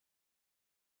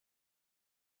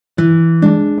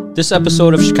This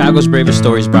episode of Chicago's Bravest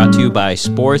Stories brought to you by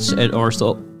Sports and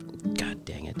Ortho. God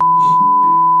dang it.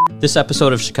 This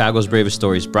episode of Chicago's Bravest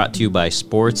Stories brought to you by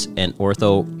Sports and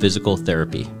Ortho Physical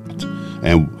Therapy.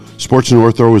 And Sports and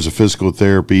Ortho is a physical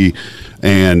therapy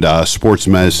and sports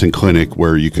medicine clinic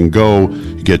where you can go,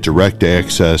 you get direct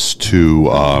access to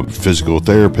physical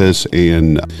therapists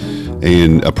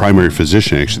and a primary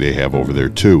physician actually they have over there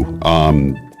too.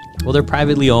 Well, they're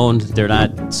privately owned. They're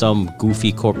not some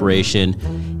goofy corporation.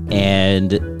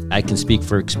 And I can speak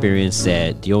for experience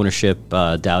that the ownership,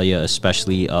 Dahlia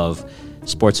especially, of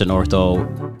Sports and Ortho,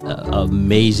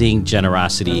 amazing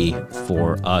generosity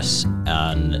for us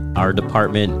on our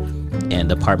department and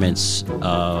departments.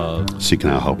 Seeking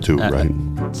out help too, right?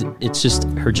 It's just,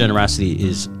 her generosity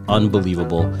is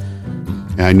unbelievable.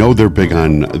 And I know they're big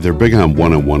on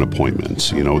one-on-one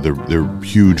appointments. You know, they're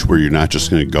huge where you're not just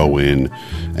going to go in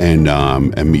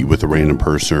and meet with a random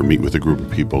person or meet with a group of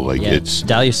people. Like it's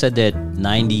Dahlia said that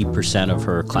 90% of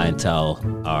her clientele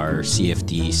are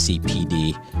CFD,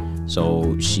 CPD,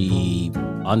 so she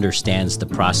understands the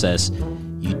process.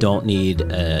 You don't need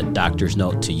a doctor's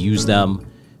note to use them.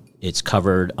 It's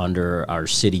covered under our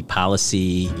city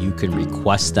policy. You can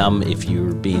request them if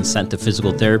you're being sent to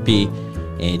physical therapy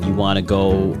and you want to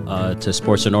go to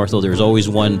Sports and Ortho. There's always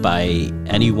one by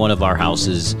any one of our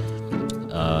houses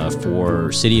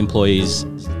for city employees.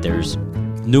 There's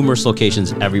numerous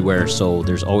locations everywhere, so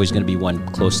there's always going to be one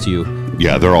close to you.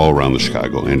 Yeah, they're all around the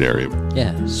Chicagoland area.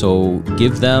 Yeah, so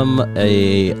give them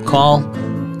a call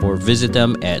or visit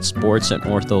them at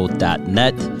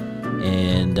sportsandortho.net,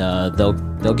 and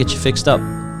they'll get you fixed up.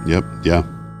 Yep, yeah.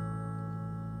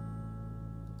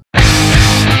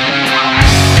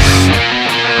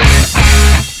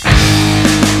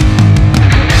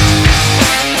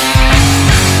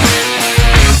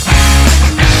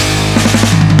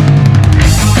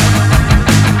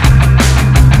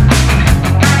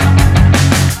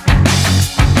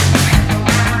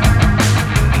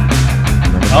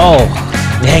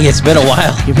 Oh, dang, it's been a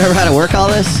while. You remember how to work all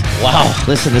this? Wow.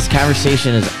 Listen, this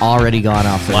conversation has already gone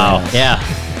off the rails. Yeah.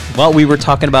 Well, we were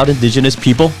talking about indigenous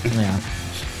people. Yeah.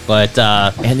 But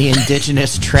and the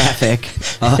indigenous traffic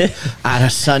on a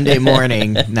Sunday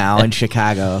morning now in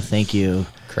Chicago. Thank you.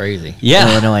 Crazy. Yeah.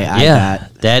 Illinois,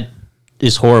 that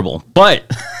is horrible. But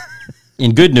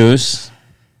in good news,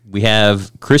 we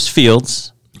have Chris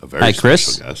Fields. A very Hi, Chris.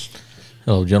 special guest.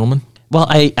 Hello, gentlemen. Well,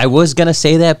 I was going to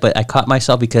say that, but I caught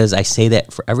myself because I say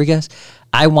that for every guest.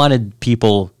 I wanted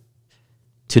people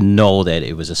to know that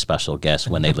it was a special guest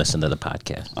when they listen to the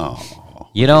podcast. Oh.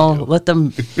 You know, let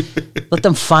them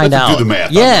find out. Do the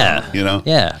math. Yeah. You know?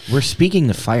 Yeah. We're speaking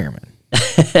to firemen.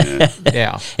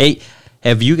 Yeah. Hey,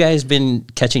 have you guys been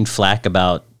catching flack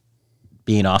about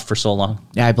being off for so long?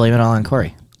 Yeah, I blame it all on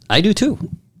Corey. I do too,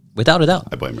 without a doubt.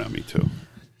 I blame it on me too.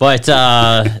 But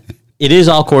it is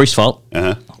all Corey's fault.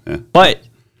 Uh-huh. Yeah. But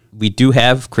we do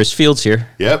have Chris Fields here.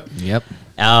 Yep.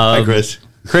 Hi, Chris.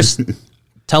 Chris,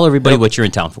 tell everybody what you're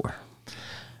in town for.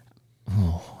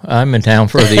 I'm in town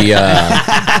for the.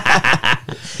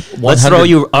 Let's throw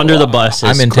you under the bus.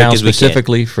 I'm in town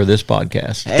specifically for this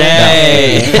podcast.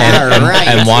 Hey. All right.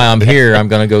 And while I'm here, I'm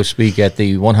going to go speak at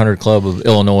the 100 Club of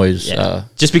Illinois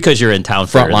just because you're in town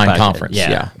for Frontline Conference.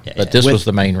 Yeah. But this was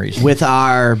the main reason. With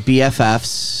our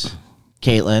BFFs,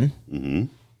 Caitlin. Mm-hmm.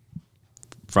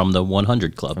 From the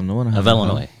 100 Club From the 100 of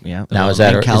Illinois. Yeah. Now, is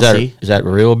And Kelsey. that a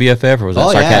real BFF or was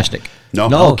that sarcastic? No.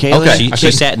 No, Caitlin. Okay.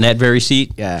 She sat in that very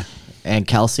seat, Yeah. And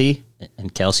Kelsey.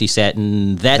 and Kelsey sat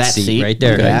in that seat, seat. right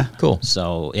there. Okay. Yeah. Cool.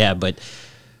 So, yeah, but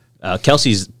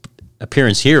Kelsey's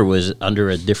appearance here was under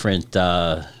a different It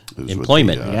was with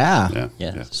employment. the,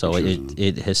 Yeah. So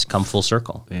it has come full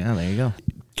circle. Yeah, there you go.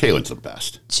 Caitlin's the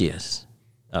best. She is.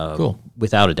 Cool.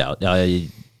 Without a doubt.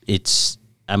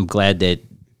 I'm glad that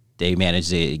they managed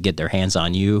to get their hands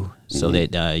on you so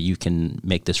that you can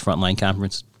make this frontline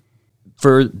conference.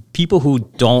 For people who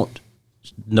don't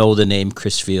know the name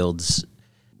Chris Fields,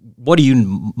 what are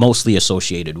you mostly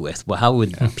associated with? Well, how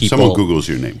would people... Someone Googles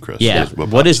your name, Chris. Yeah.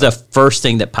 What is the first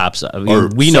thing that pops up? I mean,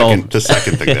 The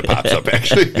second thing that pops up,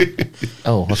 actually.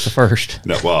 Oh, what's the first?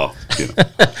 No, well, you know,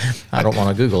 I don't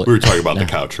want to Google it. we were talking about the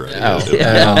couch, right?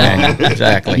 Okay,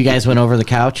 exactly. You guys went over the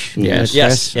couch? Yes.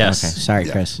 Yes. Okay. Sorry,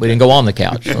 Chris. We didn't go on the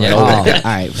couch. Oh, all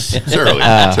right. It's early.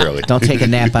 It's early. Don't take a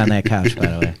nap on that couch, by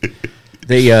the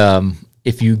way.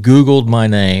 If you Googled my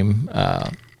name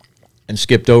and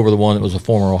skipped over the one that was a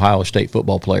former Ohio State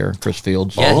football player, Chris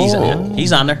Fields. Yeah,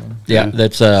 he's on there. Yeah,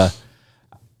 that's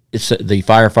it's the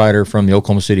firefighter from the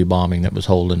Oklahoma City bombing that was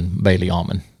holding Bailey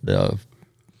Almond,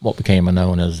 what became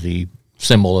known as the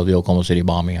symbol of the Oklahoma City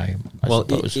bombing, I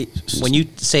suppose. When you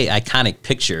say iconic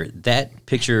picture, that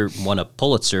picture won a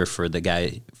Pulitzer for the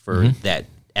guy for that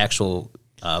actual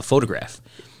photograph.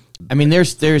 I mean,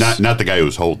 there's not the guy who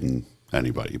was holding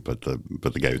anybody, but the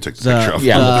guy who took the picture of.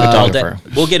 Yeah, the photographer.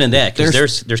 We'll get into that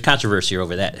because there's controversy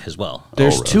over that as well.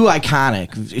 There's two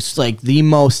iconic. It's like the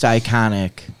most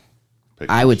iconic,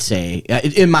 Pictures. I would say,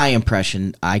 in my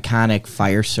impression, iconic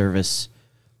fire service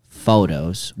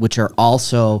photos, which are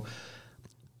also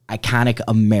iconic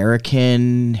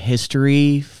American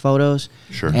history photos.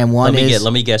 Sure. And one is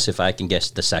let me guess if I can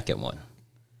guess the second one.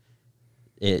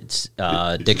 It's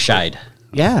Dick Scheid.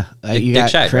 Yeah, you Dick got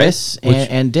Scheid, Chris right?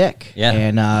 and Dick. Yeah.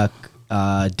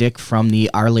 And Dick from the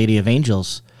Our Lady of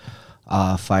Angels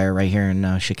fire right here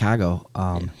in Chicago.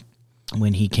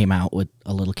 When he came out with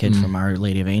a little kid from Our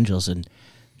Lady of Angels, and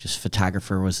just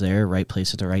photographer was there, right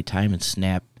place at the right time, and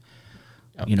snapped.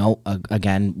 You know,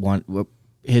 again,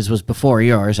 his was before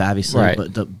yours, obviously, Right.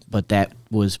 but that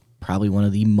was probably one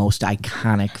of the most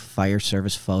iconic fire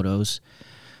service photos.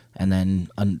 And then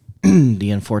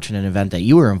the unfortunate event that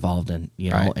you were involved in,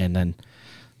 you know, Right. and then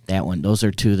that one. Those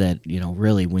are two that, you know,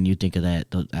 really, when you think of that,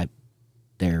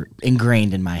 they're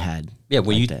ingrained in my head. Yeah,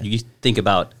 when like you think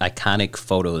about iconic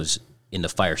photos in the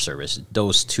fire service,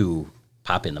 those two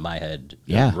pop into my head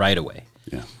right away.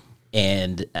 Yeah.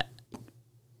 And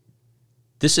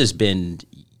this has been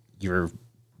you're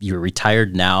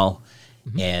retired now,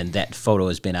 and that photo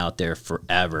has been out there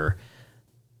forever.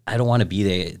 I don't want to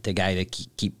be the guy that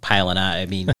keep piling on. I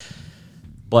mean,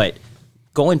 but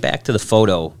going back to the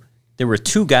photo, there were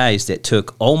two guys that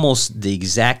took almost the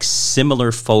exact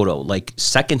similar photo, like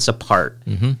seconds apart.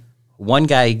 One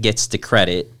guy gets the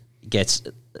credit,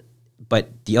 but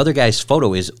the other guy's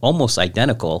photo is almost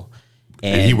identical.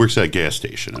 And he works at a gas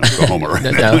station in Oklahoma right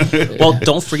now. Well,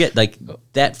 don't forget, like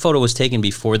that photo was taken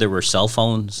before there were cell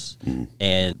phones,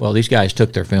 and Well, these guys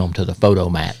took their film to the photo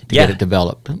mat to Yeah. get it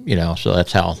developed, you know, so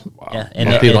that's how and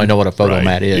most people and- don't know what a photo Right,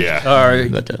 mat is. yeah. or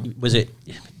But, was it?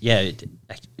 Yeah,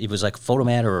 it was like a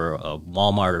Photomat or a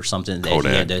Walmart or something that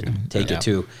Kodak, he had to take it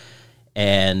to,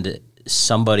 and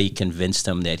somebody convinced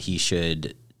him that he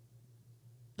should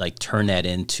like turn that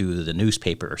into the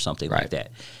newspaper or something like Right.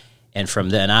 that. And from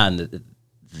then on,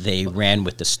 they ran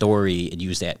with the story and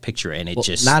used that picture, and it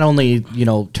just Not only, you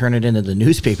know, turn it into the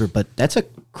newspaper, but that's a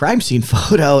crime scene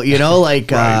photo, you know,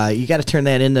 like Right. you got to turn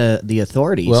that into the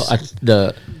authorities. Well,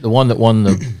 the one that won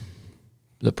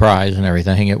the prize and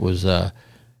everything, it was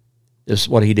this is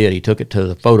what he did. He took it to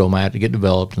the photo mat to get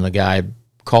developed, and the guy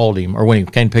called him, or when he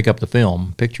came to pick up the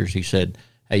film pictures, he said,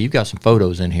 "Hey, you've got some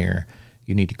photos in here.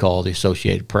 You need to call the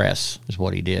Associated Press." Is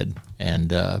what he did. And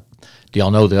do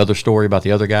y'all know the other story about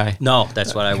the other guy? no.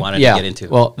 That's what I wanted to get into.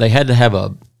 Well, they had to have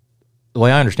the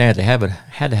way I understand it, had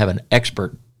to have an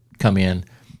expert come in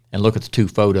and look at the two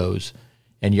photos.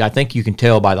 And I think you can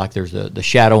tell by, like, there's the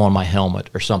shadow on my helmet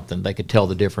or something. They could tell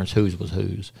the difference, whose was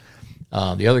whose.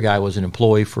 The other guy was an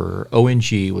employee for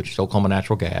ONG, which is Oklahoma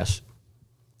Natural Gas.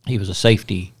 He was a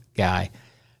safety guy.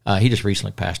 He just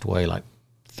recently passed away, like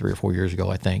 3 or 4 years ago,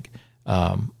 I think.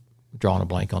 Drawing a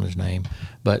blank on his name.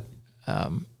 But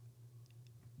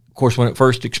of course, when it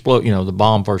first exploded, you know, the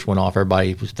bomb first went off,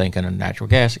 everybody was thinking a natural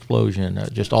gas explosion,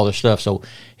 just all this stuff. So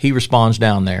he responds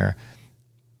down there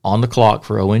on the clock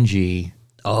for ONG.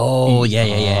 Oh,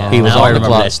 yeah. He was Now I on the remember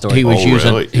clock. that story. He was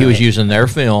really? he was using their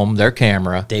film, their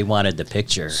camera. They wanted the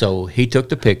picture. So he took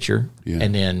the picture, Yeah.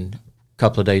 and then a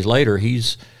couple of days later,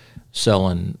 he's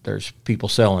selling. There's people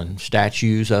selling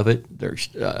statues of it. There's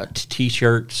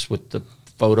T-shirts with the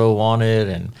photo on it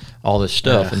and all this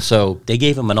stuff. And so They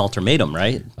gave him an ultimatum,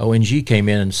 right? ONG came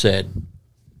in and said,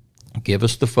 "Give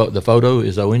us the photo. The photo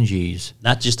is ONG's."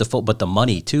 Not just the photo, but the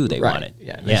money too. They wanted.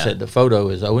 Yeah. And they said the photo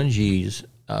is ONG's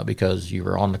because you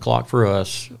were on the clock for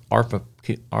us, our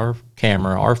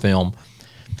camera, our film.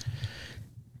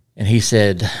 And he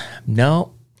said,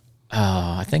 "No,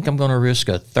 I think I'm going to risk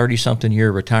a 30-something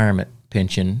year retirement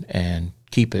pension and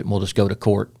keep it. And we'll just go to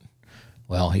court."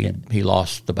 Well, he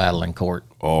lost the battle in court.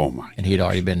 Oh, my. And he'd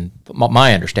already been,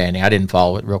 my understanding, I didn't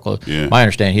follow it real close. Yeah. My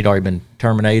understanding, he'd already been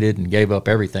terminated and gave up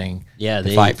everything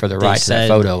to fight for the they right to that said,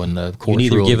 photo, and the "You courts need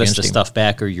to ruled give us against the him. stuff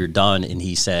back or you're done." And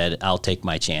he said, "I'll take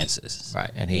my chances."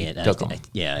 Right, and he I took thi- them.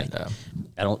 Yeah,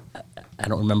 And, I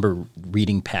don't remember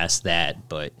reading past that,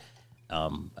 but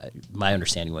my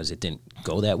understanding was it didn't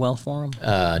go that well for him.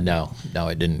 No,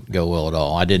 it didn't go well at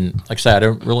all. I didn't, like I said,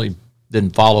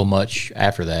 didn't follow much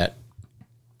after that.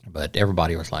 But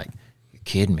everybody was like, "You're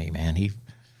kidding me, man." He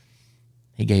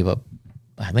gave up,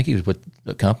 I think he was with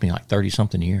the company like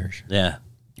 30-something years. Yeah.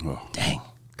 Oh. Dang.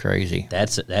 crazy.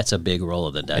 That's a big roll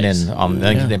of the dice. And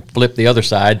then flip the other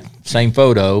side, same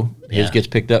photo. His gets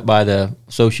picked up by the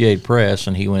Associated Press,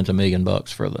 and he wins $1 million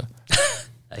for the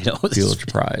I know Pulitzer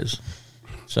Prize.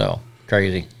 So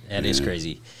crazy. That is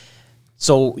crazy.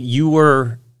 So you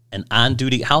were an on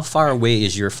duty. How far away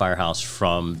is your firehouse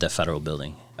from the federal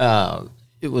building?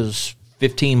 It was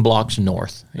 15 blocks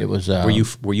north. It was.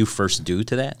 Were you first due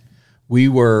to that? We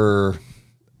were.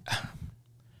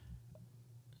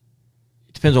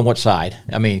 It depends on what side.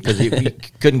 I mean, because we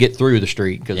couldn't get through the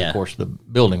street because, of course, the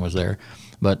building was there.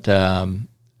 But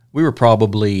we were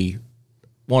probably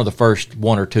one of the first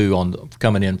one or two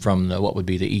coming in from what would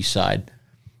be the east side,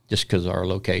 just because of our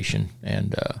location.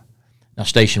 And now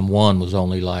Station 1 was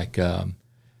only like the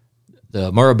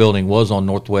Murrah building was on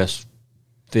Northwest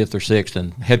 5th or 6th,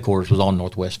 and headquarters was on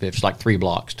Northwest 5th. It's like 3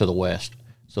 blocks to the west.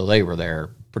 So they were there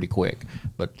pretty quick.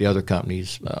 But the other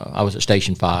companies, I was at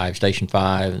Station 5,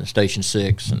 and Station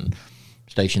 6, and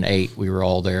Station 8. We were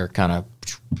all there kind of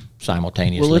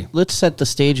simultaneously. Well, let's set the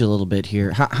stage a little bit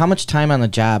here. How much time on the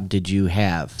job did you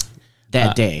have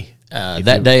that day?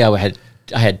 That day I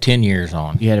had 10 years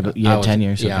on. You had 10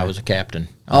 years. Yeah, okay. I was a captain.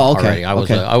 Oh, okay.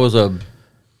 Already.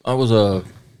 I was a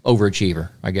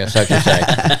overachiever, I guess I should say.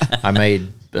 I made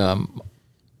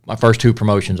my first 2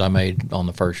 promotions. I made on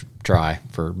the first try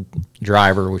for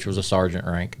driver, which was a sergeant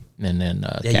rank, and then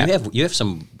captain. You have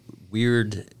some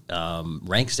weird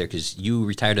ranks there because you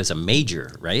retired as a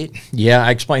major, right? Yeah,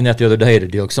 I explained that the other day at a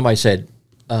deal. Somebody said,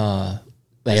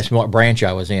 they asked me what branch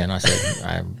I was in. I said,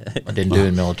 I didn't do in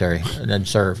the military. I didn't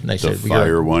serve. And they said,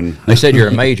 fire one. They said, you're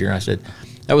a major. And I said,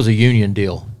 that was a union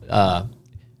deal.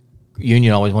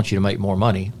 Union always wants you to make more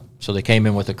money. So they came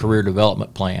in with a career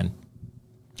development plan.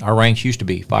 Our ranks used to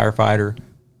be firefighter,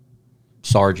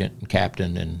 sergeant, and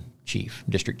captain, and chief,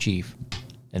 district chief,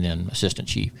 and then assistant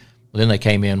chief. Well, then they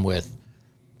came in with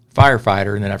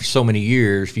firefighter, and then after so many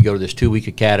years, if you go to this 2-week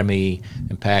academy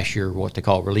and pass your what they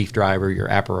call relief driver, your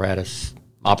apparatus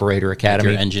operator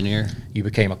academy, Your engineer, you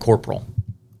became a corporal.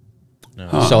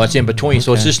 So it's in between. Okay.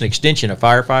 So it's just an extension of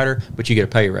firefighter, but you get a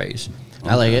pay raise.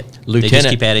 I like it. They just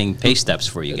keep adding pay steps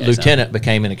for you guys. Lieutenant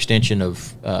became an extension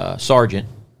of sergeant,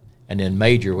 and then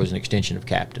major was an extension of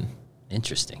captain.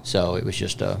 Interesting. So it was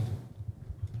just a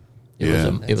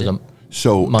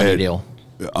money deal.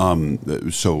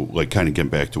 So, like, kind of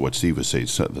getting back to what Steve was saying,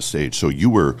 set the stage. So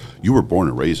you were born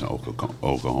and raised in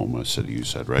Oklahoma City, you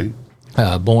said, right?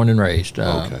 Born and raised.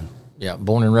 Okay. Yeah,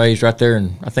 born and raised right there,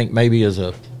 and I think maybe as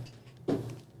a.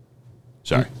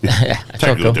 Sorry.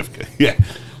 Technical okay. Difficulty. Yeah.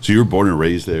 So you were born and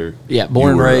raised there. Yeah,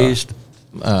 born and raised.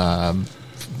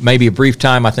 Maybe a brief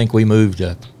time. I think we moved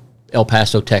to El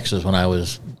Paso, Texas, when I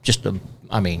was just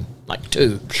like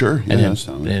 2. Sure. Yeah.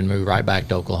 And then moved right back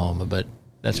to Oklahoma, but.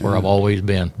 That's where I've always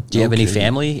been. Do you have any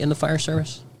family in the fire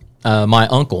service? My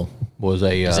uncle was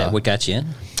a... Is that what got you in?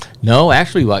 No,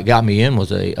 actually what got me in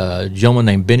was a gentleman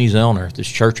named Benny Zellner, this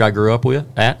church I grew up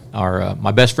at.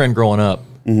 My best friend growing up,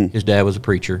 his dad was a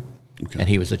preacher, and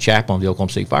he was the chaplain of the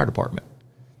Oklahoma City Fire Department.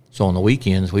 So on the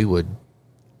weekends, we would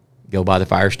go by the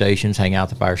fire stations, hang out at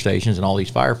the fire stations, and all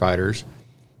these firefighters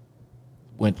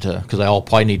went to... Because they all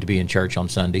probably need to be in church on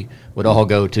Sunday, would all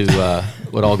go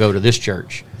to this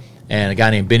church. And a guy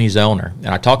named Benny Zellner, and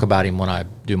I talk about him when I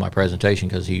do my presentation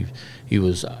because he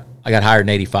was I got hired in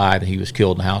 '85 and he was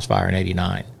killed in a house fire in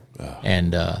 '89,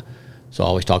 and so I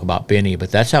always talk about Benny.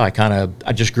 But that's how I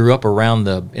just grew up around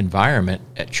the environment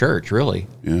at church, really.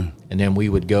 Yeah. And then we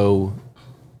would go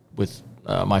with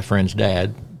my friend's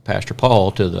dad, Pastor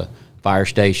Paul, to the fire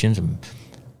stations and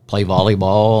play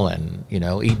volleyball and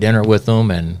eat dinner with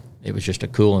them, and it was just a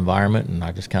cool environment. And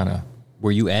I just kind of.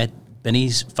 Were you at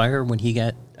Benny's fire when he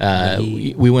got?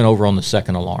 We went over on the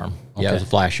second alarm. Okay. Yeah, it was a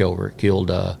flashover. It killed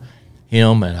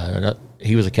him, and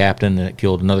he was a captain, and it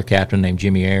killed another captain named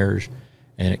Jimmy Ayers,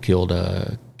 and it killed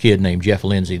a kid named Jeff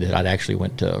Lindsay that I'd actually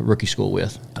went to rookie school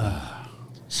with.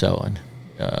 So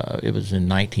it was in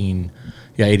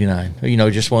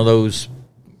 1989. Just one of those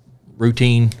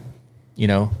routine,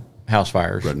 house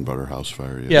fires. Bread and butter house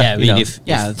fire. Yeah,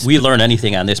 if we learn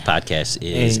anything on this podcast,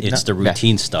 it's the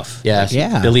routine stuff. Yeah.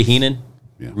 Like Billy Heenan.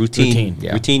 Yeah.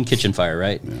 Routine kitchen fire,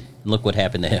 right? Yeah. And look what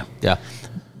happened to him. Yeah.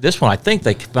 This one, I think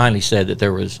they finally said that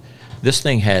this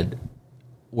thing had,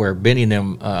 where Benny and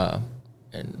them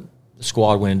and the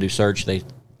squad went and do search, they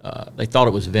thought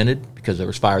it was vented because there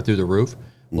was fire through the roof.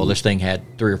 Well, this thing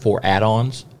had 3 or 4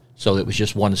 add-ons, so it was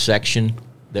just one section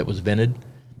that was vented.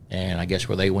 And I guess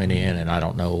where they went in, and I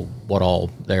don't know what all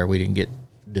there, we didn't get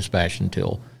dispatched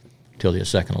until the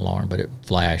second alarm, but it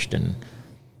flashed, and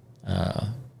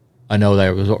I know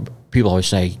there was people always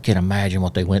say, you can't imagine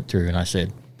what they went through, and I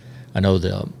said, I know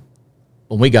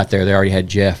when we got there, they already had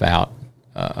Jeff out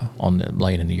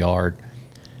laying in the yard.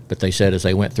 But they said as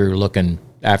they went through looking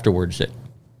afterwards that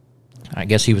I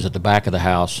guess he was at the back of the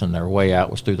house and their way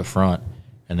out was through the front,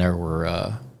 and there were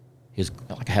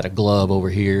had a glove over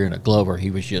here and a glove where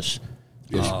he was just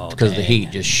because of the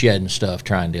heat, just shedding stuff,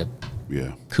 trying to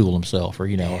cool himself or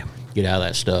get out of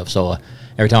that stuff. So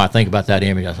every time I think about that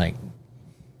image, I think,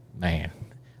 man,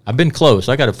 I've been close.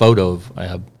 I got a photo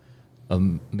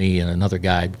of me and another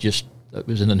guy. Just it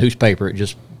was in the newspaper.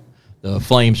 The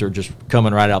flames are just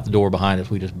coming right out the door behind us.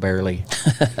 We just barely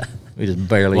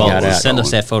got out. Send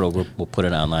us that photo. We'll put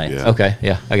it online. Yeah. Okay,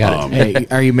 yeah, I got it. Hey,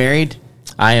 are you married?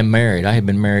 I am married. I have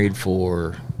been married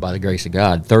for, by the grace of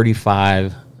God,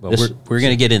 35. Well, we're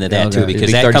going to get into that too, because It'll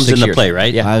be that comes 36 into years. play,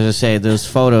 right? Yeah. I was going to say, those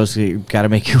photos, you got to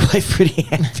make your wife pretty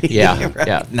happy. Yeah, right?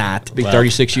 yeah. Not. Be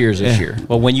 36 years this year.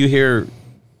 Well, when you hear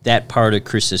that part of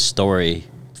Chris's story,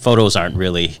 photos aren't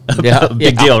really a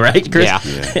big Yeah. deal, right, Chris?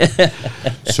 Yeah.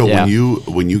 So Yeah.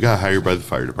 when you got hired by the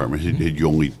fire department, did you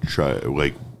only try,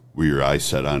 like, were your eyes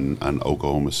set on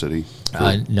Oklahoma City?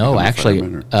 No, actually,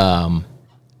 fireman, or-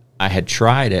 I had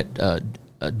tried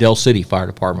at Del City Fire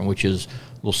Department, which is a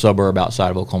little suburb outside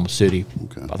of Oklahoma City.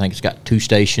 Okay. I think it's got 2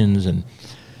 stations, and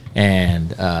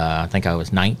I think I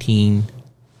was 19,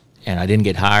 and I didn't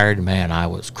get hired. Man, I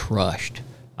was crushed.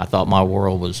 I thought my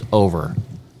world was over.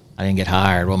 I didn't get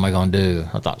hired. What am I going to do?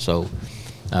 I thought so.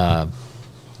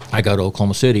 I go to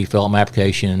Oklahoma City, fill out my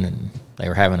application, and they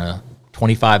were having a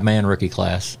 25-man rookie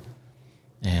class,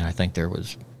 and I think there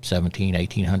was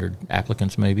 1,800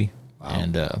 applicants maybe. Wow.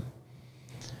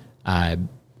 And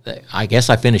I guess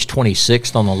I finished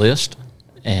 26th on the list,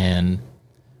 and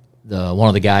one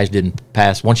of the guys didn't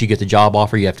pass. Once you get the job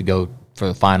offer, you have to go for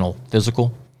the final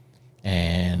physical,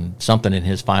 and something in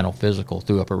his final physical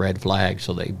threw up a red flag,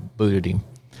 so they booted him.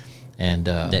 And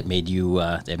That made you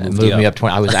that moved moved you me up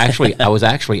 20. I was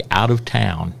actually out of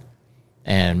town,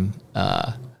 and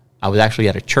I was actually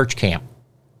at a church camp.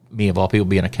 Me of all people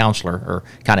being a counselor or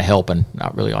kind of helping,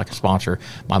 not really like a sponsor.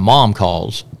 My mom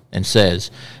calls and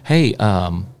says, "Hey,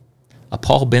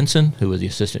 Paul Benson, who was the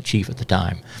assistant chief at the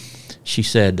time, she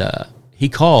said he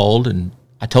called and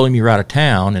I told him you were out of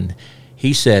town, and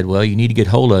he said, well, you need to get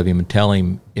hold of him and tell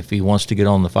him if he wants to get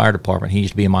on the fire department, he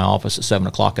needs to be in my office at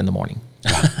 7:00 in the morning."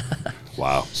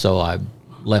 Wow. So I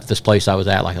left this place I was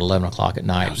at like 11 o'clock at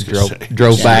night, Drove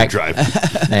drove back, Drive.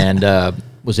 and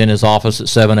was in his office at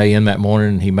 7 a.m. that morning,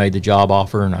 and he made the job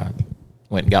offer, and I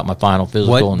went and got my final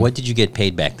physical. What did you get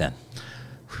paid back then?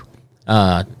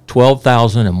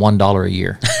 $12,001 a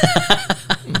year.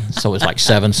 So it's like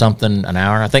 7 something an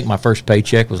hour. I think my first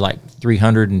paycheck was like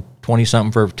 320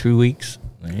 something for 2 weeks.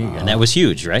 And that was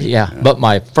huge, right? Yeah, but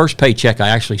my first paycheck I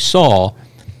actually saw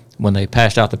when they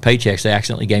passed out the paychecks. They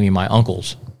accidentally gave me my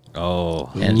uncle's. Oh,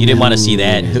 and you didn't want to see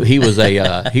that. He was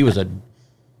a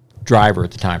driver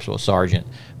at the time, so a sergeant.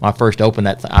 When I first opened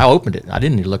that, I opened it. I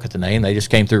didn't even look at the name. They just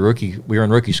came through rookie. We were in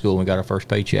rookie school and we got our first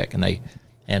paycheck, and they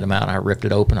handed them out. And I ripped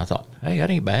it open. I thought, hey, that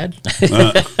ain't bad.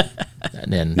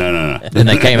 And then No. then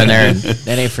they came in there, and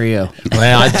That ain't for you.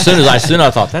 well, as soon as I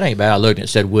thought that ain't bad. I looked and it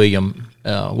said William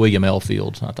L.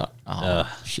 Fields. And I thought,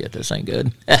 oh shit, this ain't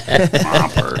good.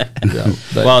 So,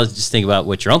 but- Well, just think about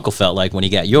what your uncle felt like when he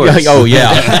got yours. oh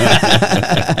yeah,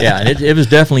 yeah. And it was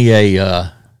definitely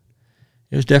a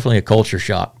culture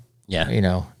shock.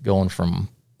 Yeah. Going from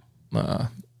to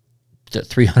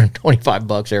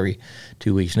 $325 every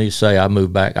 2 weeks. Need to say, I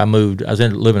moved back. I was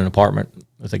living in an apartment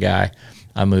with a guy.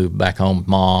 I moved back home with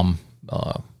Mom.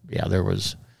 There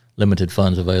was limited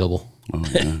funds available. Oh,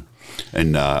 yeah.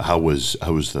 And how was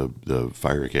the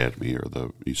fire academy,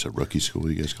 or you said rookie school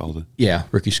you guys called it? Yeah,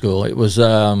 rookie school. It was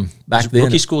back then.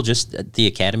 Rookie school, just at the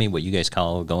academy, what you guys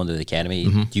call going to the academy.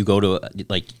 Do you go to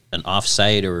like an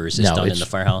off-site, or is this done in the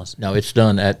firehouse? No, it's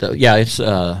done at it's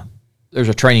there's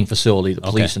a training facility the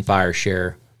police and fire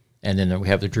share, and then we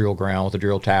have the drill ground with the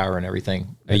drill tower and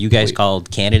everything. Are you guys called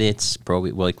candidates?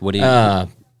 Like, what do you?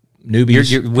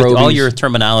 Newbies, You're with all probies. your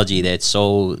terminology that's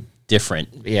so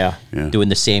different. Yeah. Doing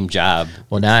the same job.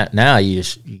 Well, now you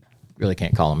really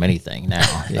can't call them anything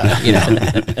now. You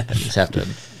just have to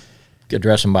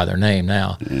address them by their name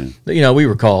now. But, we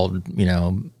were called,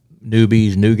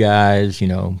 newbies, new guys,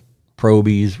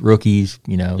 probies, rookies,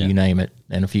 you name it,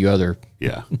 and a few other.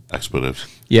 Yeah, expletives.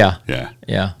 Yeah.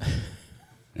 Yeah.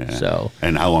 So.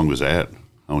 And how long was that?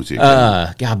 How long was the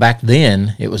academy? Back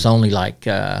then it was only like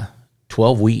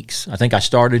 12 weeks. I think I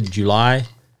started July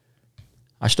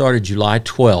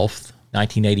 12th,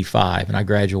 1985, and I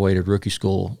graduated rookie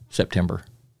school September.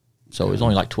 So it was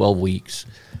only like 12 weeks,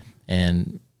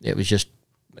 and it was just,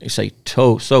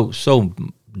 so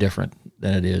different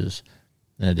than it is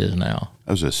than it is now.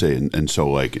 I was gonna say, and so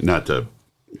like, not to,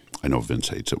 I know Vince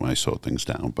hates it when I slow things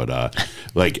down, but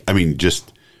like, I mean,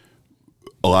 just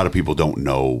a lot of people don't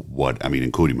know what, I mean,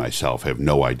 including myself, have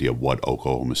no idea what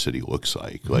Oklahoma City looks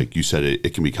like. Like you said,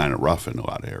 it can be kind of rough in a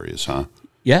lot of areas, huh?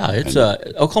 Yeah, it's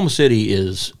Oklahoma City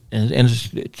is, and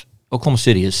it's Oklahoma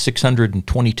City is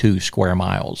 622 square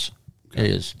miles. Okay.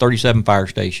 It is 37 fire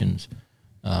stations,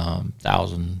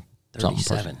 1,000 something.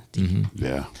 37.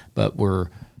 Yeah. But we're,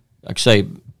 like I say,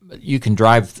 you can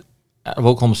drive out of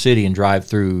Oklahoma City and drive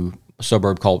through a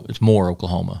suburb called, it's Moore,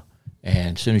 Oklahoma.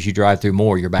 And as soon as you drive through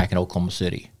Moore, you're back in Oklahoma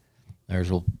City. There's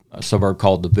a suburb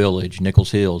called The Village, Nichols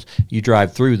Hills. You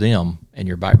drive through them, and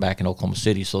you're back in Oklahoma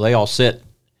City. So they all sit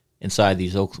inside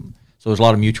these Oklahoma. So there's a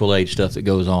lot of mutual aid stuff that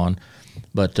goes on.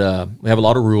 But we have a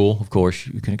lot of rural, of course.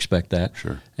 You can expect that.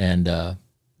 Sure. And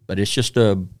but it's just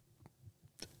you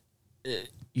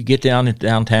get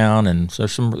downtown, and so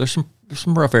there's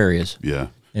some rough areas. Yeah.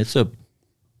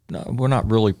 We're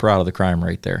not really proud of the crime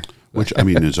rate there. Which, I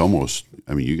mean, is almost,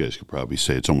 I mean, you guys could probably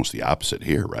say it's almost the opposite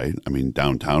here, right? I mean,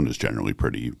 downtown is generally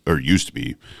pretty, or used to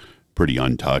be pretty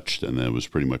untouched, and then it was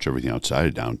pretty much everything outside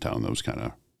of downtown that was kind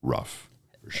of rough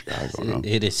for Chicago. No?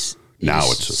 It is. Now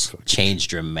it's changed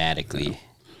drematically.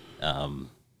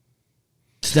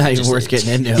 It's not even worth getting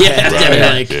into.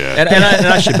 Yeah, Right. Yeah. And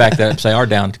I should back that up and say our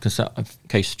in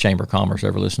case Chamber of Commerce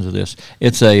ever listens to this,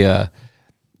 it's a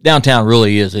downtown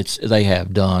really is.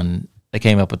 They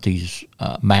came up with these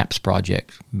MAPS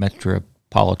projects,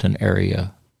 metropolitan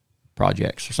area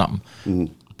projects or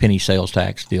something, penny sales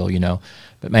tax deal,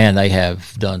 But man, they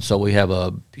have done so. We have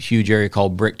a huge area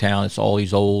called Bricktown. It's all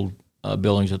these old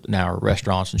buildings that now are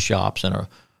restaurants and shops, and a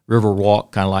river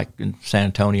walk, kind of like in San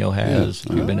Antonio has.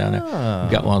 You've been down there.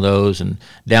 We've got one of those, and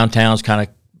downtown's kind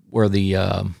of where the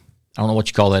I don't know what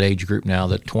you call that age group now,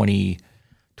 the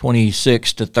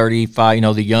 26 to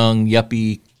 35, the young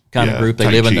yuppie kind of group. They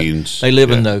live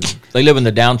in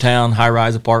the downtown high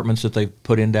rise apartments that they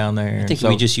put in down there. I think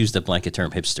we just use the blanket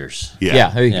term hipsters. Yeah,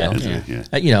 there you go.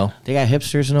 Yeah. They got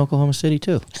hipsters in Oklahoma City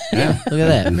too. Yeah. Look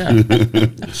at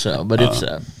that. Yeah. So, but it's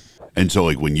and so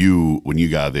like when you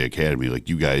got out of the academy, like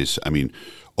you guys, I mean,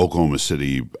 Oklahoma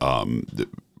City, the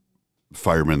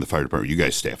firemen, the fire department, you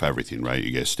guys staff everything, right?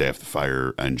 You guys staff the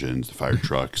fire engines, the fire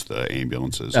trucks, the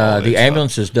ambulances. The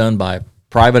ambulance is done by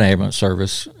private ambulance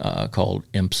service called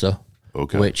IMSA.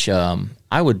 Okay. Which I'll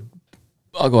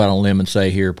go out on a limb and say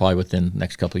here probably within the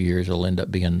next couple of years it'll end up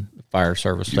being fire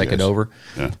service take it over.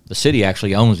 Yeah. The city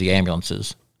actually owns the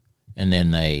ambulances, and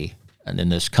then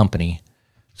this company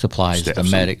supplies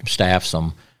staffs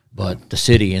them, but the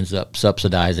city ends up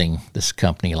subsidizing this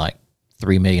company like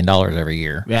 $3 million every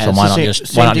year. Yeah, so why not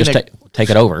just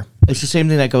take it over? It's the same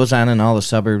thing that goes on in all the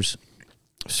suburbs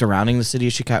surrounding the city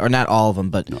of Chicago, or not all of them,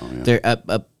 but there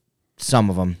some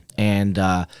of them, and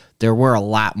there were a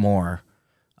lot more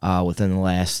within the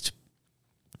last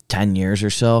 10 years or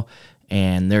so,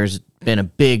 and there's been a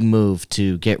big move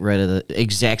to get rid of the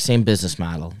exact same business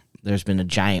model. There's been a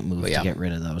giant move to get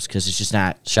rid of those because it's just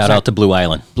not. Shout out to Blue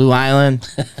Island. Blue Island.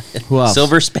 Who else?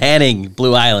 Silver Spanning,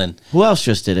 Blue Island. Who else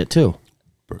just did it too?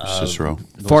 Cicero.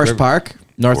 Forest Park,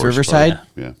 North Riverside. Park.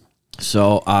 Yeah.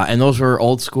 So, and those were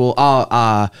old school.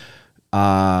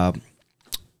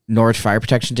 Norwich Fire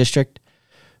Protection District.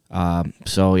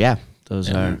 So yeah, those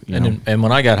are. And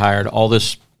when I got hired, all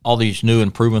these new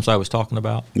improvements I was talking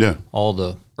about. Yeah. All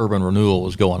the urban renewal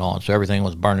was going on, so everything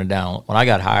was burning down. When I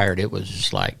got hired, it was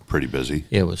just like pretty busy.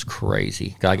 It was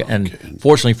crazy. And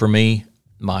fortunately for me,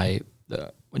 when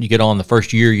you get on the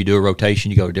first year, you do a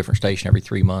rotation. You go to a different station every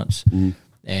 3 months,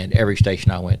 and every station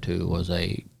I went to was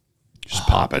just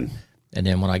popping. And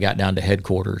then when I got down to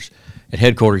headquarters, at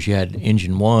headquarters you had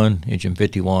Engine 1, Engine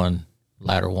 51,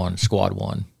 Ladder 1, Squad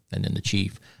 1, and then the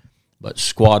chief. But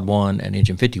Squad 1 and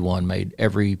Engine 51 made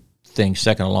everything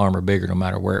second alarm or bigger, no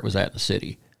matter where it was at in the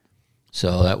city.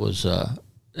 So that was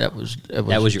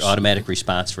your automatic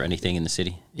response for anything in the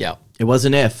city. Yeah, it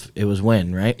wasn't if, it was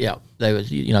when, right? Yeah,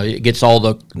 it gets all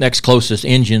the next closest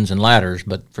engines and ladders,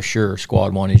 but for sure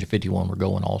Squad 1, Engine 51 were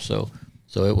going also.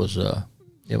 So it was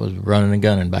running and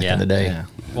gunning back in the day. Yeah.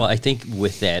 Well, I think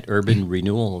with that urban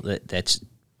renewal, that's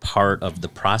part of the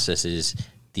process is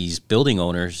these building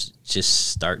owners just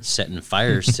start setting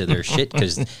fires to their shit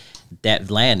because that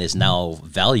land is now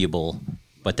valuable,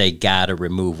 but they got to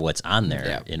remove what's on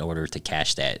there in order to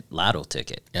cash that lotto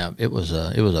ticket. Yeah, it was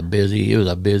a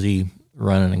busy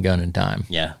running and gunning time.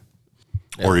 Yeah.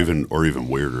 Or even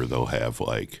weirder, they'll have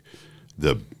like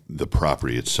the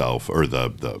property itself or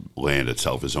the land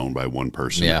itself is owned by one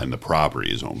person and the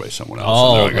property is owned by someone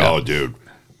else. And they're like, oh, dude,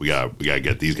 we got to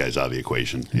get these guys out of the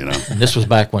equation, you know. And this was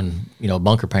back when,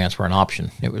 bunker pants were an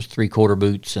option. It was 3/4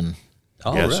 boots and.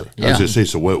 Oh, yeah, really? so, I was going to say,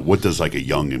 so what does like a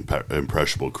young,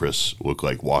 impressionable Chris look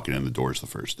like walking in the doors the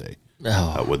first day?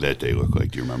 Oh. What that day look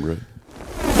like? Do you remember it?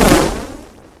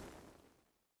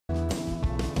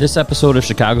 This episode of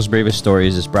Chicago's Bravest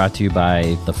Stories is brought to you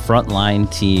by the Frontline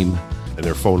Team. And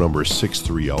their phone number is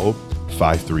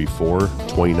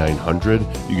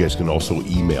 630-534-2900. You guys can also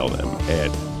email them at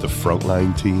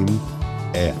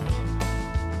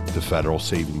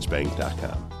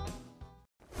thefrontlineteam@thefederalsavingsbank.com.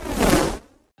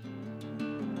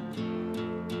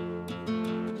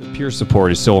 Peer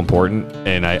support is so important,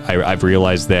 and I've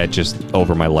realized that just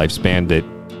over my lifespan that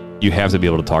you have to be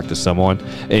able to talk to someone.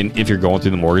 And if you're going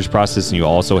through the mortgage process and you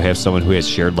also have someone who has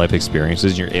shared life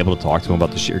experiences and you're able to talk to them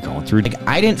about the shit you're going through. Like,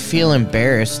 I didn't feel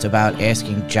embarrassed about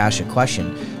asking Josh a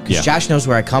question because Josh knows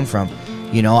where I come from.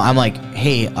 I'm like,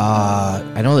 hey,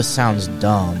 I know this sounds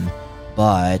dumb,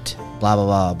 but blah, blah,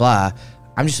 blah, blah.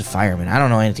 I'm just a fireman. I don't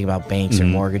know anything about banks or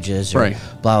mortgages or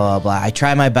blah, blah, blah. I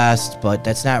try my best, but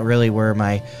that's not really where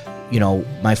my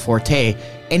forte.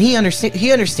 And he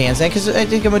understands that because I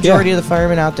think a majority of the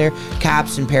firemen out there,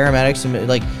 cops and paramedics, and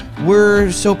like,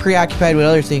 we're so preoccupied with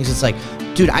other things. It's like,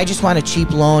 dude, I just want a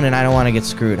cheap loan and I don't want to get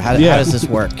screwed. How does this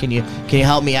work? Can you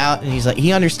help me out? And he's like,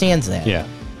 he understands that.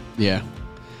 Yeah,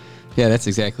 that's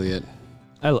exactly it.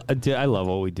 I love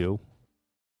what we do.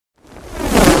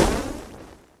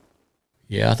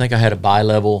 Yeah, I think I had a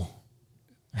bi-level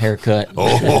haircut. Wait,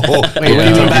 what do you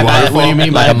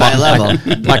mean by bi-level?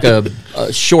 Like a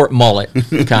short mullet,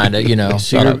 kind of,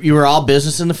 So you were all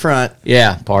business in the front.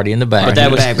 Yeah, party in the back. But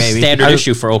that was baby. standard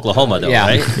issue for Oklahoma, though,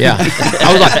 right? Yeah.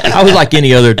 I was like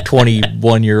any other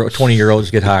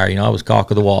 20-year-olds get hired. I was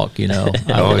cock of the walk.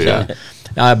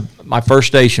 My first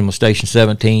station was Station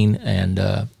 17,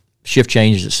 and shift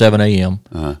changes at 7 a.m.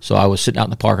 So I was sitting out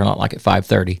in the parking lot like at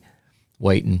 5:30,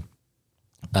 waiting.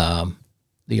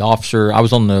 The officer, I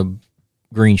was on the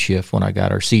green shift when I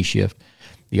got our C shift.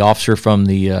 The officer from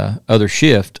the other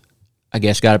shift, I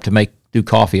guess, got up to do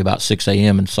coffee about 6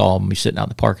 a.m. and saw me sitting out in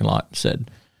the parking lot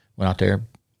and went out there,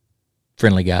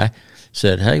 friendly guy,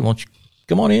 said, hey, why don't you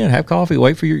come on in, have coffee,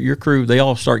 wait for your crew. They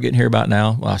all start getting here about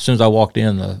now. Well, as soon as I walked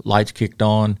in, the lights kicked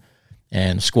on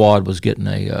and the squad was getting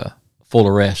a full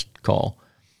arrest call.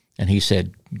 And he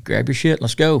said, grab your shit,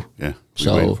 let's go. Yeah.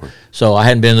 So I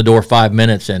hadn't been in the door 5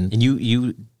 minutes, and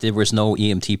you there was no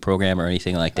EMT program or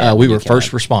anything like that. We were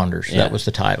first responders. Yeah. That was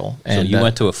the title. So and you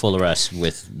went to a full arrest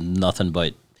with nothing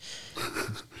but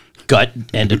gut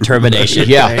and determination.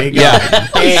 Yeah. Second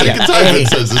time it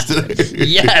says this today.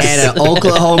 Yes. And an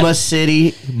Oklahoma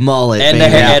City mullet.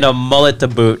 And a mullet to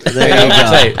boot.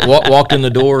 There you go. Walked in the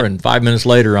door, and 5 minutes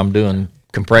later, I'm doing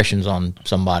compressions on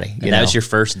somebody. And that was your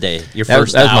first day,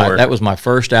 first hour. That was my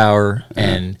first hour,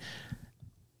 and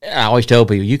I always tell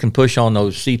people, you can push on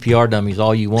those CPR dummies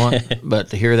all you want, but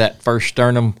to hear that first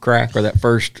sternum crack or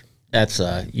that's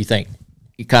you think,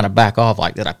 you kind of back off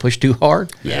like, did I push too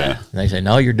hard? Yeah. And they say,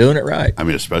 no, you're doing it right. I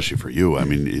mean, especially for you. I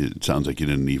mean, it sounds like you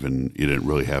didn't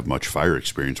really have much fire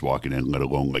experience walking in, let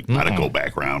alone like medical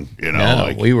background.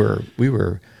 No, we were.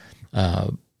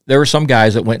 There were some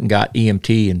guys that went and got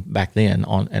EMT and back then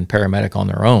and paramedic on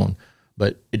their own,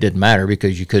 but it didn't matter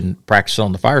because you couldn't practice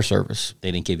on the fire service.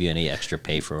 They didn't give you any extra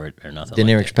pay for it or nothing.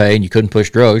 Didn't extra pay, and you couldn't push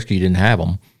drugs because you didn't have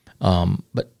them.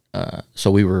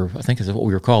 So we were, I think that's what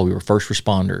we were called. We were first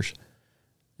responders,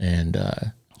 and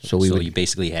so you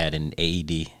basically had an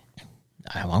AED.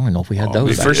 I don't even know if we had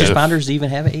those. First responders even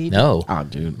have an AED? No. Oh,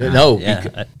 dude. No.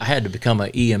 Yeah. I had to become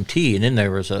an EMT, and then there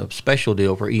was a special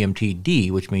deal for EMTD,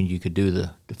 which means you could do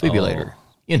the defibrillator.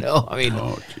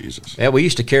 Oh, Jesus. Yeah, we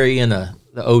used to carry in the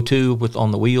O2 on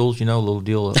the wheels, a little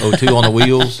deal of O2 on the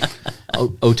wheels,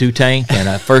 O2 tank, and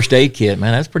a first aid kit.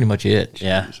 Man, that's pretty much it.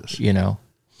 Yeah.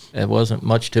 It wasn't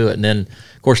much to it. And then,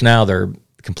 of course, now they're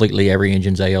completely, every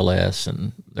engine's ALS,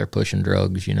 and they're pushing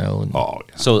drugs, And,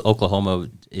 So Oklahoma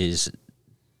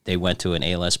they went to an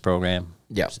ALS program?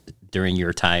 Yeah. During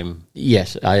your time?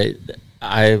 Yes.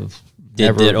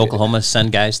 Did Oklahoma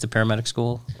send guys to paramedic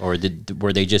school, or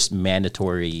were they just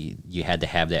mandatory? You had to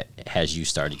have that as you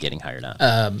started getting hired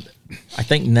on. I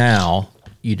think now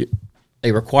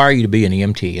they require you to be an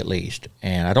EMT at least,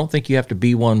 and I don't think you have to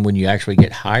be one when you actually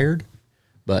get hired,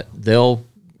 but they'll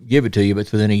give it to you.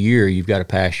 But within a year, you've got to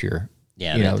pass your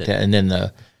and then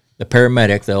the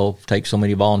paramedic, they'll take so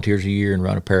many volunteers a year and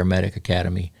run a paramedic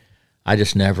academy. I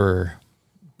just never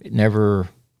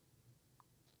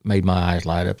made my eyes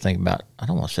light up thinking about, I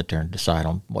don't want to sit there and decide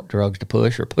on what drugs to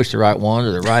push or push the right ones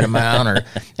or the right amount.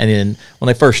 And then when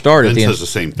they first started, Ben says the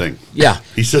same thing. Yeah.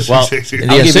 He says Well, the same thing.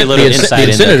 I'll give you a little insight the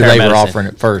into incentive they were paramedicine. offering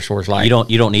at first was like,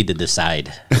 You don't need to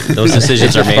decide. Those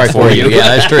decisions are made right for you.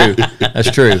 Yeah, that's true.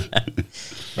 That's true.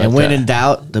 And when in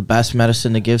doubt, the best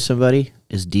medicine to give somebody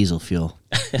is diesel fuel.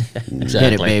 Exactly.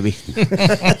 Hit it, baby.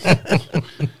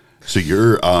 So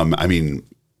you're, I mean,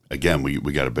 again, we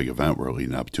got a big event we're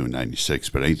leading up to in '96,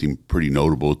 but anything pretty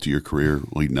notable to your career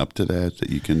leading up to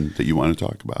that you want to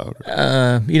talk about?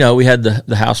 We had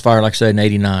the house fire, like I said, in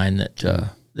 '89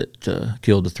 that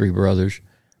killed the three brothers,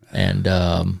 and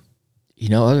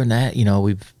other than that,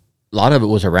 a lot of it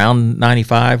was around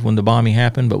 '95 when the bombing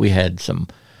happened, but we've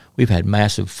had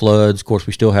massive floods. Of course,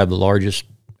 we still have the largest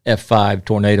F5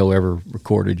 tornado ever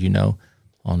recorded.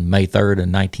 On May 3rd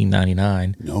in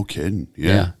 1999. No kidding.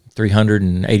 Yeah.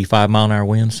 385 mile an hour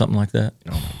winds, something like that.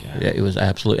 Oh my God! Yeah, it was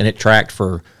absolute, and it tracked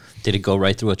for. Did it go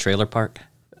right through a trailer park?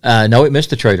 No, it missed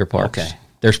the trailer parks. Okay.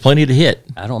 There's plenty to hit.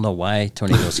 I don't know why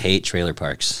tornadoes hate trailer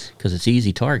parks. Because it's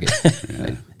easy target.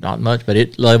 Not much, but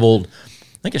it leveled.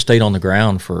 I think it stayed on the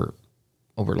ground for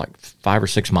over like 5 or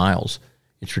 6 miles.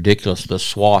 It's ridiculous the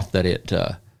swath that it.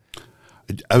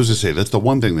 I was gonna say that's the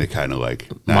one thing that kind of like.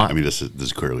 This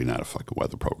is clearly not a fucking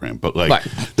weather program, but like Right.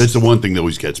 that's the one thing that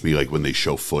always gets me. Like when they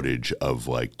show footage of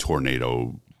like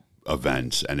tornado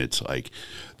events, and it's like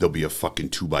there'll be a fucking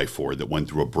 2x4 that went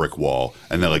through a brick wall,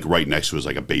 and then like right next to it is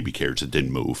like a baby carriage that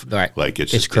didn't move. Right. Like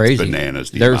it's crazy. It's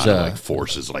bananas. The There's amount of like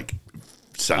forces like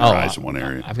centralized in one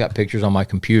area. I've got pictures on my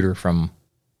computer from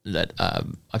that.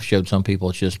 I've showed some people.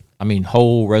 It's just,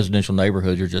 whole residential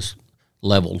neighborhoods are just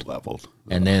leveled.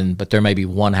 And then, but there may be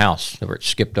one house where it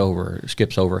skips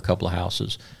over a couple of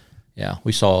houses. Yeah,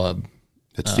 we saw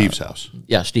At Steve's house.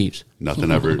 Yeah, Steve's.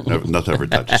 Nothing ever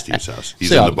touches Steve's house.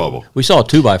 He's in the bubble. We saw a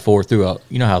 2x4 through a.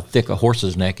 You know how thick a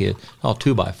horse's neck is. Saw a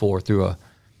 2x4 through a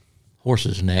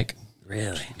horse's neck.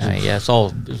 Really? Yeah,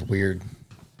 it's weird.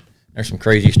 There's some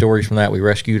crazy stories from that. We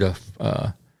rescued a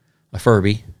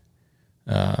Furby.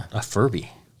 A Furby.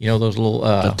 You know those little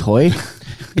A toy?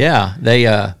 Yeah, they.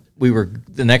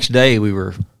 The next day we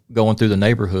were going through the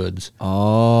neighborhoods.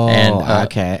 Oh, And,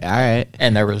 okay. All right.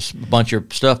 And there was a bunch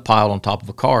of stuff piled on top of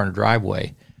a car in a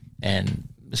driveway. And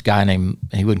this guy named,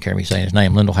 he wouldn't care me saying his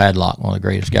name, Lyndall Hadlock, one of the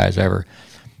greatest guys ever.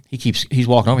 He's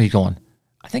walking over, he's going,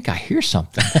 I think I hear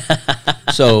something.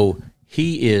 So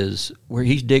he's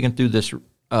digging through this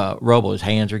rubble. His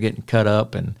hands are getting cut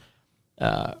up, and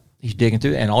he's digging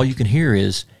through, and all you can hear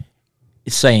is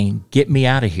it's saying, "Get me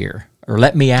out of here," or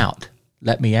 "Let me out,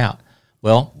 let me out."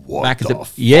 Well,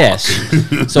 yes.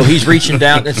 So he's reaching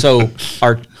down, and so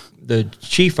the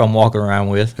chief I'm walking around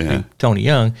with, Tony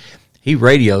Young, he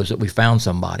radios that we found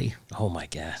somebody. Oh my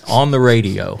God! On the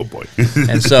radio. Oh boy!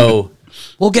 And so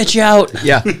we'll get you out.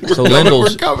 Yeah. So Lyndall's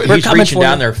he's coming reaching for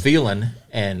down you. there feeling,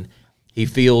 and he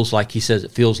feels like, he says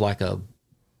it feels like a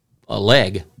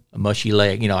leg, a mushy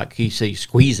leg. Like he says,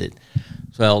 squeeze it.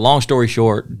 So long story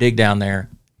short, dig down there.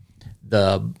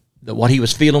 The what he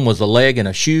was feeling was the leg, and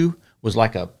a shoe was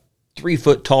like a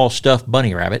 3-foot tall stuffed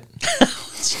bunny rabbit.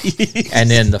 And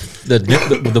then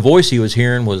the voice he was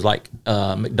hearing was like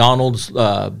McDonald's,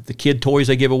 the kid toys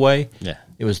they give away. Yeah.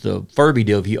 It was the Furby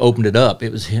deal. If you opened it up,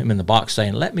 it was him in the box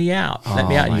saying, "Let me out, let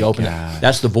me out." And you open it.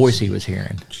 That's the voice he was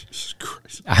hearing. Jesus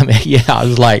Christ! I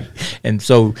was like, and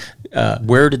so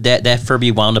where did that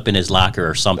Furby wound up in his locker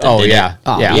or something? Oh, didn't yeah. it?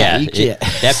 Oh, yeah. yeah.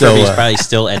 That So, Furby's probably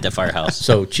still at the firehouse.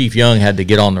 So Chief Young had to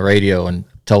get on the radio and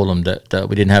told him that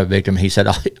we didn't have a victim. He said,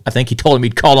 I think he told him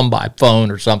he'd call him by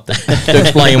phone or something to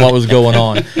explain what was going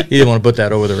on. He didn't want to put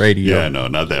that over the radio. Yeah, no,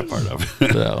 not that part of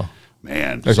it. So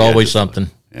Man, there's yeah, always just- something.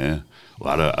 Yeah, a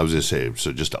lot of. I was gonna say,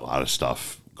 so just a lot of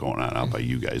stuff going on out by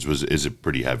you guys. Is it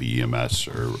pretty heavy EMS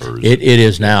or is It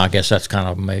is now. I guess that's kind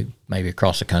of maybe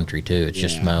across the country too. It's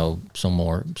just so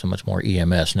much more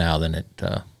EMS now than it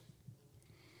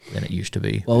used to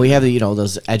be. Well, we have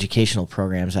those educational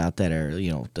programs out that are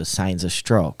the signs of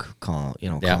stroke, call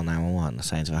 911, the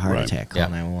signs of a heart Right. attack, call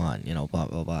 911, blah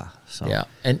blah blah. So Yeah,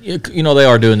 and they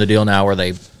are doing the deal now where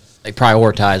they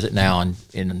prioritize it now.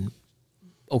 In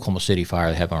Oklahoma City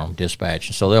Fire, they have our own dispatch,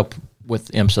 and so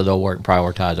with IMSA they'll work and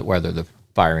prioritize it whether the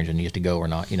fire engine needs to go or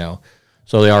not.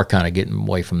 So they are kind of getting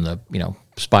away from the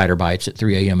spider bites at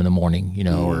 3 a.m. in the morning,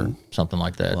 or something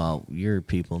like that. Well, your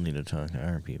people need to talk to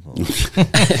our people. Just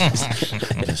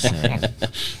saying.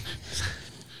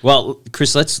 Well,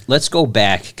 Chris, let's go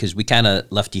back because we kind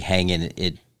of left you hanging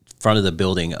in front of the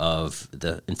building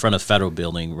in front of Federal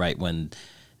Building right when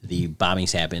the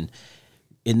bombings happened.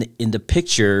 In the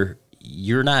picture,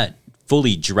 you're not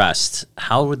fully dressed.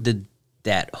 How did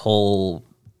that whole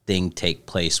thing take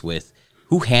place with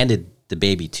who handed the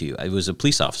baby to you? It was a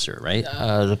police officer, right?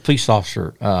 The police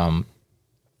officer.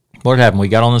 What happened? We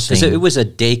got on the scene. It was a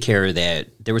daycare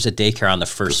there was a daycare on the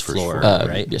first floor,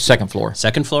 right? Yeah, second floor.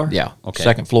 Second floor? Yeah. Okay.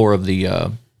 Second floor of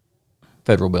the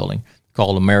federal building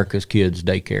called America's Kids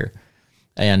Daycare,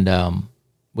 and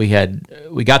we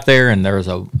got there, and there was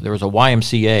a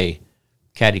YMCA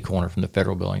caddy corner from the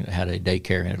federal building that had a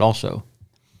daycare in it also.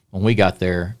 When we got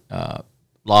there,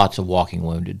 lots of walking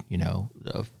wounded,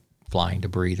 flying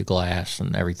debris, the glass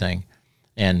and everything,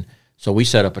 and so we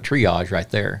set up a triage right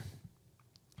there.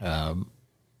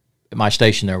 At my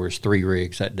station, there was 3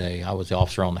 rigs that day. I was the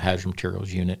officer on the hazardous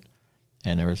materials unit,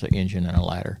 and there was an engine and a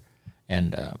ladder.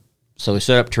 And so we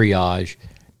set up triage,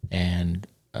 and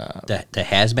The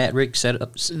hazmat rig set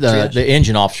up the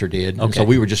engine officer did. And so Okay.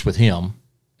 we were just with him.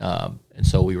 And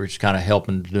so we were just kind of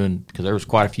helping because there was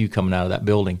quite a few coming out of that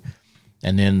building.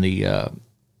 And then the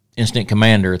incident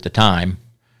commander at the time,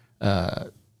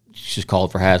 just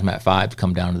called for Hazmat 5 to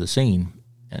come down to the scene.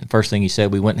 And the first thing he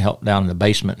said, we went and helped down in the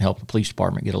basement and helped the police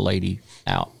department get a lady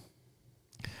out.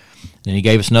 Then he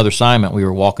gave us another assignment. We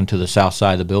were walking to the south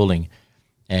side of the building,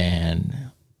 and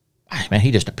man,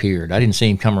 he just appeared. I didn't see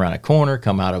him come around a corner,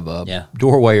 come out of a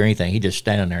doorway or anything. He just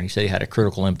standing there, and he said he had a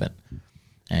critical infant.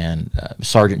 And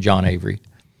Sergeant John Avery.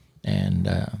 And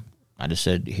I just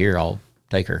said, here, I'll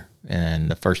take her.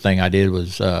 And the first thing I did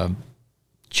was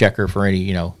check her for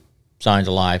any, signs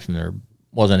of life, and there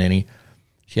wasn't any.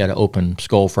 She had an open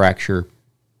skull fracture,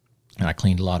 and I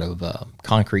cleaned a lot of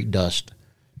concrete dust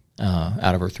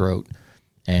out of her throat.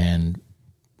 And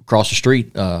across the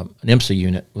street, an IMSA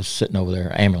unit was sitting over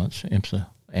there, ambulance, IMSA.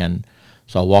 And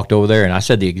so I walked over there, and I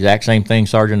said the exact same thing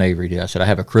Sergeant Avery did. I said, I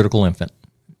have a critical infant.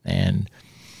 And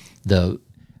I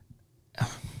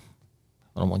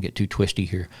don't want to get too twisty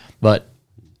here, but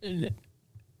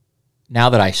now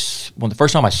that the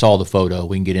first time I saw the photo,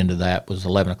 we can get into that, was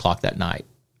 11 o'clock that night.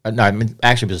 No,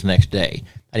 actually it was the next day.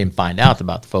 I didn't find out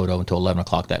about the photo until 11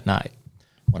 o'clock that night.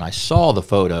 When I saw the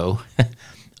photo,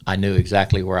 I knew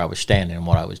exactly where I was standing and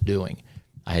what I was doing.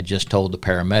 I had just told the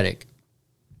paramedic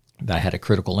that I had a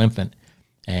critical infant,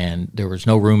 and there was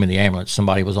no room in the ambulance.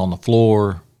 Somebody was on the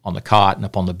floor, on the cot, and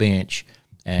up on the bench,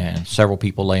 and several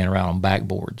people laying around on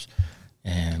backboards.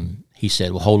 And he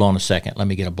said, well, hold on a second. Let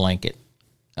me get a blanket,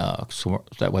 so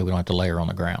that way we don't have to lay her on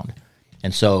the ground.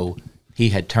 And so he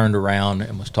had turned around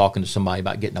and was talking to somebody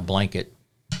about getting a blanket,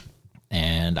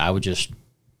 and I was just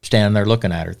standing there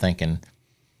looking at her thinking,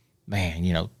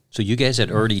 man, So you guys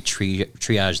had already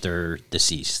triaged their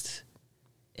deceased,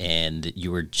 and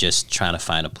you were just trying to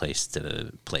find a place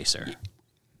to place her.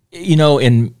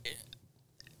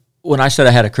 When I said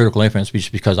I had a critical infant, it's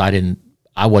just because I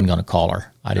wasn't going to call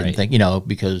her. I didn't Right. think,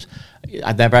 because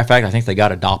as a matter of fact, I think they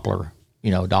got a Doppler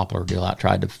deal out,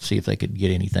 tried to see if they could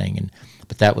get anything.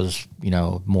 But that was,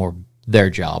 more their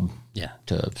job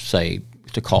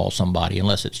to call somebody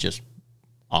unless it's just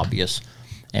obvious.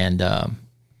 And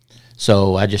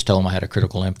so I just told him I had a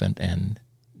critical infant, and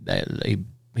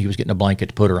he was getting a blanket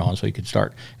to put her on so he could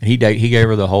start. And he gave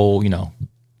her the whole,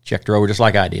 checked her over just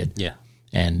like I did. Yeah.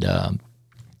 And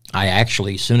I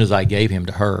actually, as soon as I gave him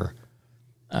to her,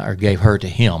 or gave her to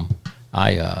him,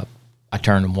 I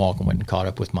turned and walked and went and caught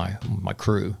up with my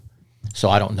crew. So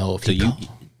I don't know if So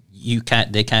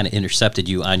they kind of intercepted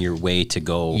you on your way to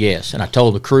go. Yes, and I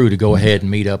told the crew to go ahead and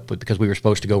meet up because we were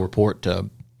supposed to go report to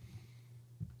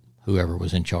whoever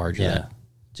was in charge of that.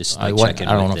 Just I checking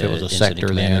don't know with if it was the a incident sector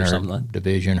commander then or something like-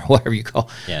 division or whatever you call.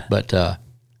 Yeah. But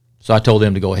so I told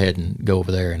them to go ahead and go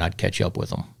over there, and I'd catch up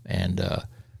with them, and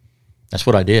that's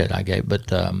what I did.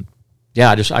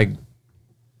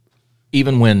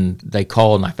 Even when they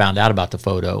called and I found out about the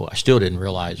photo, I still didn't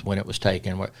realize when it was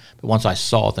taken. But once I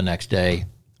saw it the next day,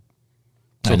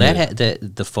 So I knew.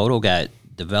 the photo got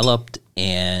developed,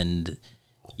 and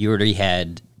you already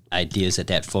had ideas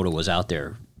that photo was out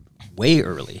there way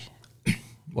early.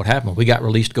 What happened? We got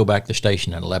released to go back to the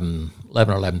station at 11 or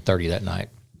 11:30 that night,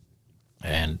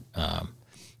 and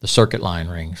the circuit line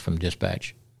rings from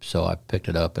dispatch. So I picked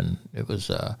it up, and it was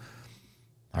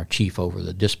our chief over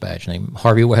the dispatch named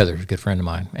Harvey Weathers, a good friend of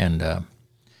mine, and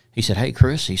he said, "Hey,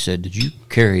 Chris," he said, "did you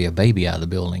carry a baby out of the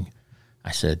building?"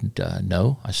 I said,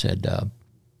 "No." I said,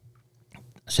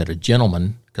 a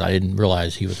gentleman, because I didn't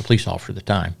realize he was a police officer at the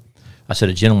time. I said,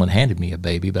 a gentleman handed me a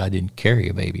baby, but I didn't carry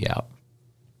a baby out.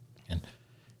 And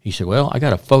he said, well, I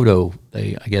got a photo.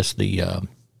 I guess the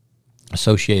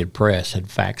Associated Press had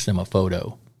faxed them a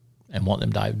photo and want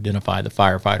them to identify the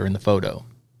firefighter in the photo.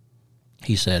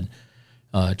 He said,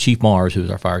 Chief Mars, who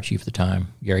was our fire chief at the time,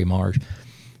 Gary Mars,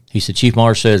 he said, Chief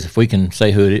Mars says if we can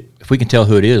tell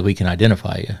who it is, we can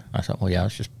identify you. I thought, well, yeah,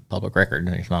 it's just public record,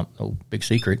 and it's not no big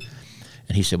secret.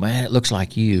 And he said, man, it looks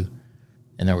like you.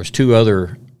 And there was 2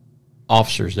 other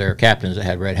officers there, captains, that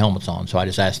had red helmets on. So I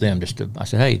just asked them I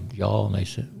said, hey, y'all, and they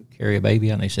said, carry a baby?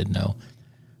 And they said, no.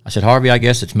 I said, Harvey, I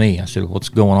guess it's me. I said, what's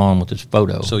going on with this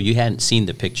photo? So you hadn't seen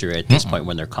the picture at this point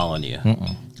when they're calling you.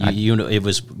 You know, it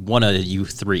was one of you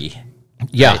 3.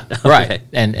 Yeah, right. Okay.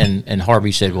 And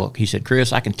Harvey said, well, he said,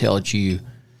 Chris, I can tell it's you.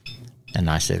 And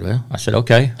I said,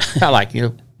 okay. I like,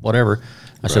 whatever.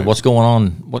 I said, what's going on?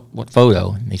 What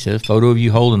photo? And he said, a photo of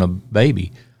you holding a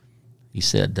baby. He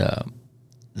said,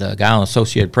 the guy on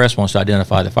Associated Press wants to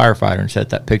identify the firefighter and said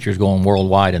that picture is going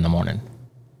worldwide in the morning.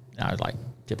 And I was like,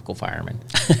 typical fireman.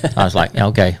 I was like,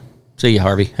 okay, see you,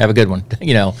 Harvey. Have a good one.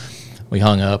 We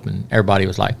hung up, and everybody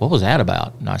was like, what was that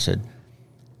about? And I said,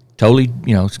 totally,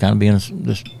 it's kind of being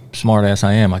this smart ass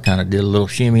I am. I kind of did a little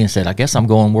shimmy and said, I guess I'm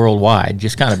going worldwide.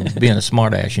 Just kind of being a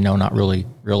smart ass, not really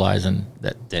realizing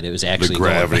that it was actually the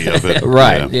gravity of it.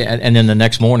 right. Yeah. And then the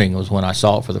next morning was when I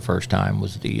saw it for the first time.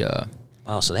 Was the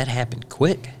wow, so that happened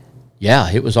quick.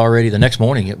 Yeah, it was already the next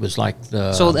morning. It was like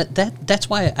the. So that's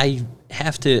why I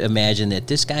have to imagine that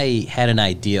this guy had an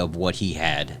idea of what he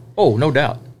had. Oh, no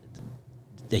doubt.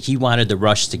 That he wanted the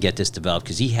rush to get this developed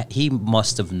because he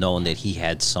must have known that he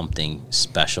had something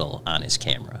special on his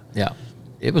camera. Yeah,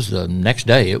 it was the next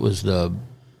day. It was the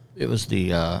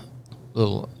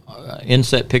little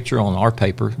inset picture on our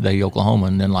paper, Day Oklahoma,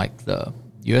 and then like the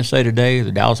USA Today,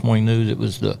 the Dallas Morning News. It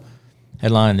was the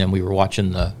headline. And then we were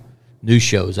watching the news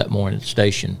shows that morning at the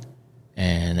station,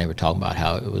 and they were talking about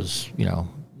how it was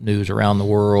news around the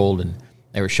world, and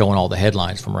they were showing all the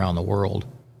headlines from around the world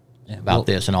about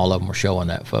this, and all of them were showing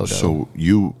that photo. So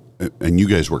you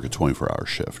guys work a 24-hour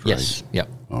shift, right? Yes. Yep.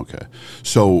 Okay.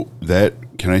 So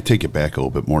can I take it back a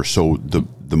little bit more? So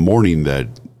the morning that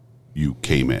you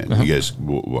came in, you guys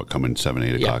come in 7,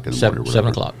 8 o'clock in the morning? 7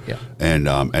 o'clock, yeah. And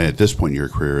at this point in your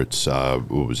career, it's,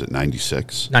 what was it,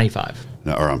 96? 95.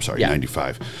 No, or I'm sorry,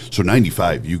 95. So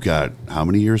 95, you got how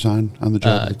many years on the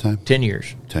job at the time? 10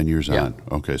 years. 10 years on.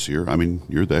 Okay, so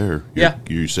you're there.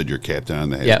 You said you're captain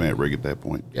on the hazmat rig at that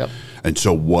point. Yep. And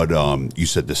so what, you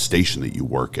said the station that you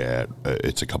work at,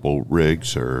 it's a couple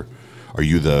rigs, or are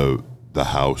you the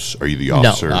house? Are you the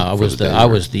officer? No, I was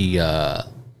the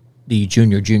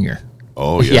junior.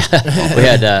 Oh, yeah. We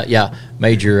had,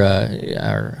 Major,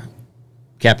 our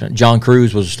Captain John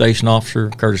Cruz was a station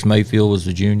officer. Curtis Mayfield was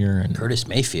the junior. And Curtis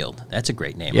Mayfield. That's a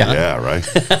great name. Yeah, Huh? Yeah, right.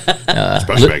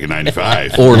 Especially back in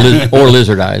 95. or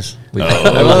Lizard Eyes.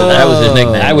 That was his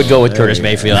nickname. I would go with Curtis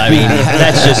Mayfield. I mean,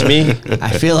 that's just me.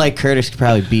 I feel like Curtis could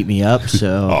probably beat me up.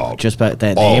 So just about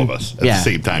that all name. of us at the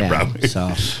same time, probably.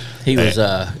 So he was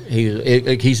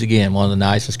he's again one of the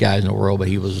nicest guys in the world. But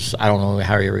he was, I don't know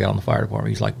how he ever got on the fire department.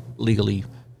 He's like legally.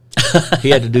 He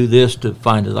had to do this to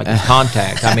find his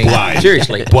contact. I mean, Blind.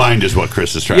 seriously. Blind is what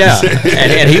Chris is trying to say.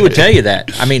 and he would tell you that.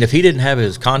 I mean, if he didn't have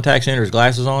his contacts in or his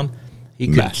glasses on, he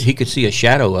could see a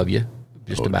shadow of you,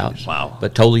 just about. Geez. Wow.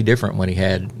 But totally different when he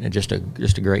had just a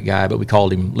great guy. But we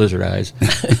called him Lizard Eyes.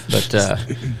 But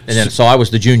and then so I was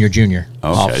the junior Okay,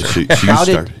 officer. so you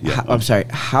started. Yeah. I'm sorry.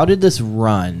 How did this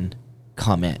run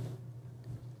come in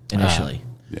initially?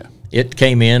 Yeah. It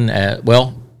came in at,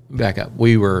 back up.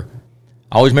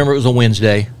 I always remember it was a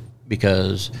Wednesday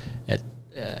because at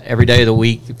every day of the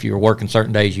week, if you were working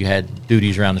certain days, you had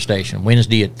duties around the station.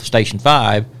 Wednesday at Station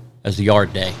 5 as the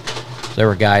yard day. So there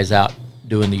were guys out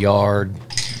doing the yard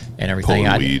and everything.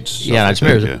 Pulling weeds. I just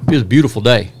remember it was a beautiful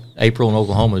day. April in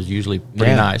Oklahoma is usually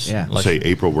pretty nice. Yeah. Say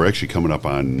April, we're actually coming up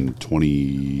on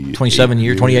 28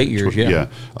 years, yeah.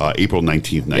 April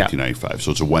 19th, 1995.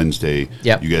 So it's a Wednesday.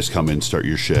 Yep. You guys come in, start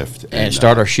your shift. And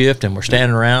start our shift, and we're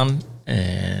standing around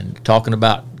and talking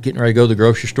about getting ready to go to the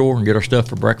grocery store and get our stuff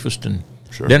for breakfast and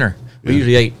dinner. We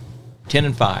usually ate 10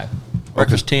 and 5.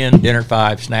 Breakfast 10, dinner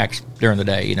 5, snacks during the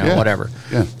day, whatever.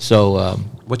 Yeah. So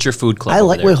what's your food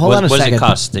club? Wait, hold on a second. What does it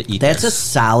cost to eat That's there? a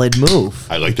solid move.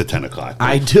 I like the 10 o'clock.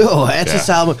 I do. That's a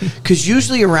solid move. Because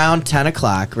usually around 10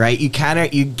 o'clock, right, you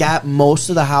got most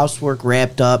of the housework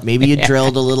wrapped up. Maybe you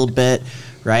drilled a little bit,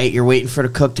 right? You're waiting for the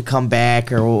cook to come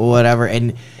back or whatever.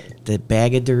 And the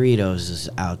bag of Doritos is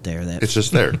out there. It's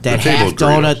just there. That half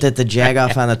donut that the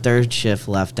jagoff on the third shift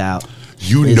left out.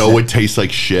 It tastes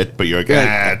like shit, but you're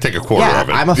like, take a quarter of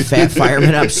it. I'm a fat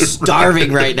fireman. I'm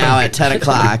starving right now at 10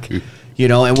 o'clock,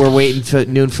 and we're waiting to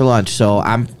noon for lunch. So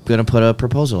I'm going to put a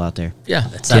proposal out there. yeah,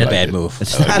 That's not a bad move.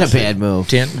 It's not a bad move.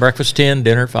 10 breakfast 10,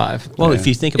 dinner 5. Well, if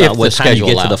you think about If what the time you schedule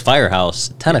get to allows. the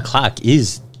firehouse, 10 o'clock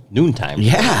is noontime.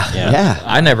 Yeah.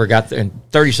 I never got there in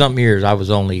 30-something years. I was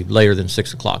only later than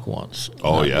 6 o'clock once.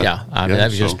 Oh, yeah. Yeah. I mean, Yeah, that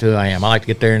was just who I am. I like to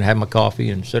get there and have my coffee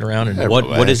and sit around and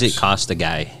What does it cost a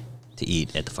guy to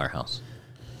eat at the firehouse?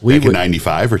 Back in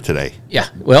 95 or today? Yeah.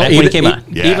 Well, Back when it came on.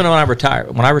 Yeah. even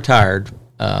when I retired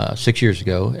 6 years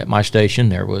ago at my station,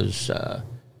 there was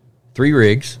 3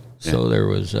 rigs. So there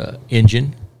was a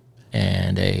engine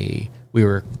and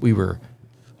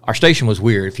our station was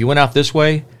weird. If you went out this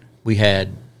way, we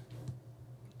had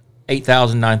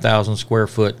 8,000, 9,000 square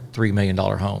foot, $3 million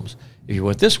homes. If you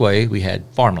went this way, we had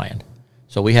farmland.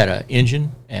 So we had an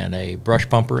engine and a brush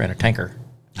pumper and a tanker.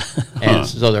 And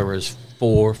so there was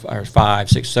 4 or 5,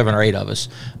 6, 7 or 8 of us.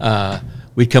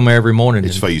 We'd come there every morning.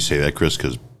 It's funny you say that, Chris,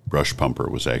 because brush pumper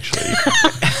was actually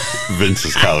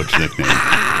Vince's college nickname.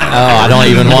 I don't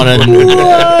even want to.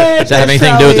 Does that have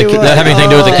anything to do with the? Does that have anything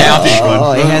to do with the couch?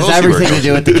 Oh, it has everything to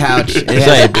do with the couch. It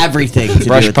has everything to do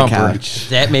Brush with pumper. the couch.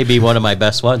 That may be one of my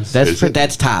best ones. That's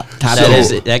top.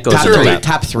 That goes top to three. the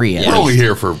Top 3. We're only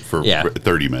here for Yeah.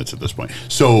 30 minutes at this point.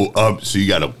 So you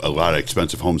got a lot of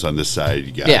expensive homes on this side.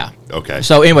 You got, Yeah. Okay.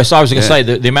 So anyway, I was going to say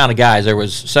the amount of guys. There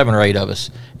was 7 or 8 of us,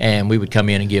 and we would come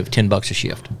in and give $10 a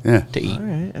shift to eat,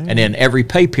 and then every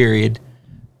pay period.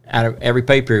 Out of every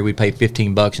pay period, we paid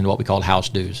 $15 into what we called house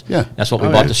dues. Yeah. That's what we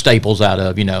bought the staples out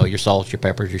of. Your salts, your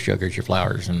peppers, your sugars, your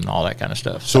flours, and all that kind of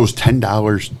stuff. So it was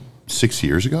 $10 6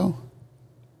 years ago?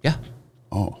 Yeah.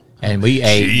 Oh. And we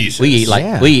ate. Jesus. We eat like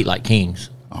Yeah. we eat like kings.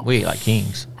 We eat like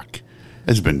kings.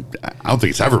 It's been, I don't think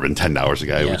it's ever been $10 a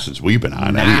guy Yeah. since we've been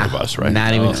on, any of us, right?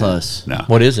 Not even close. No.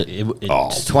 What is it?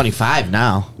 It's 25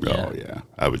 now. Oh, yeah.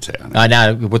 I would say on it.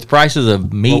 Now with the prices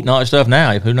of meat and all that stuff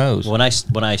now, who knows? When I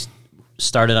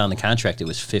started on the contract, it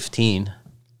was 15.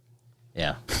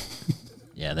 Yeah.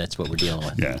 Yeah, that's what we're dealing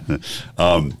with. Yeah.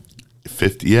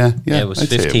 50, yeah. It was I'd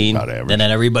say 15. about average. And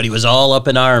then everybody was all up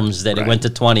in arms that Right. it went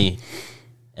to 20.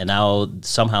 And now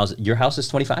somehow your house is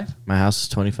 25? My house is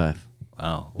 25.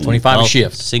 Wow. 25 a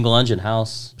shift. Single engine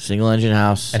house. Single engine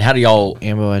house. And how do y'all?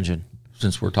 Ambo engine.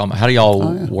 Since we're talking about, how do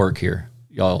y'all work here?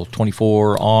 Y'all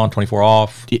 24 on, 24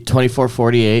 off?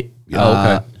 24/48. Oh,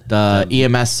 okay. The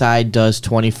EMS side does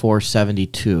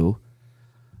 24/72.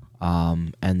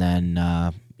 And then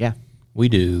We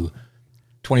do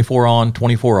 24 on,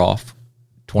 24 off,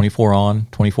 24 on,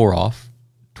 24 off,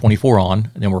 24 on,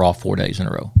 and then we're off 4 days in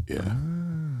a row. Yeah.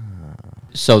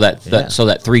 So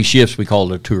that 3 shifts we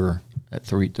call it a tour.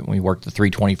 We work the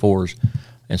 3 24s,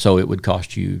 and so it would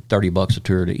cost you $30 a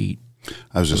tour to eat.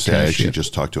 I was going to say, I actually shift.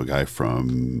 just talked to a guy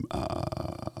from,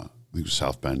 I think it was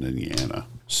South Bend, Indiana.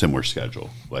 Similar schedule.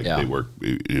 Like Yeah. they work,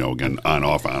 again, on,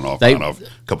 off, a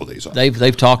couple days off.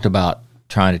 They've talked about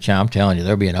trying to. I'm telling you,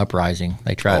 there'll be an uprising.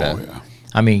 They try to. Yeah.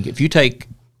 I mean, if you take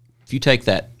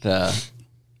that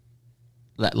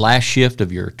that last shift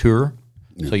of your tour,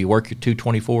 so you work your 2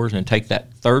 24s and then take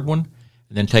that third one,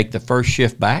 and then take the first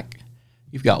shift back.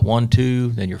 You've got 1, 2,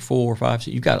 then you're 4, 5,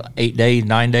 6. You've got 8 days,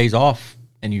 9 days off,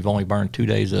 and you've only burned 2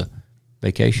 days of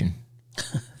vacation.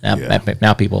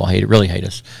 Now people really hate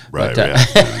us. Right, But,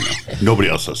 right. Nobody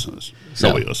else listens.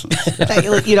 Nobody listens.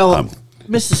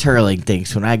 Mrs. Hurling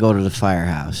thinks when I go to the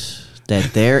firehouse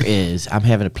that I'm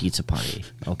having a pizza party.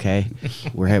 Okay,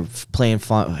 we're having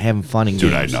fun and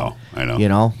Dude, games. I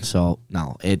know. So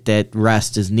no, that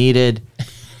rest is needed.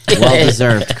 Well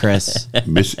deserved, Chris.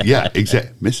 Exactly.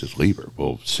 Mrs. Lieber.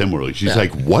 Well, similarly, she's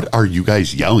like, "What are you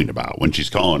guys yelling about?" When she's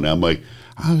calling, I'm like,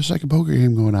 "Oh, there's like a poker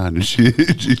game going on," and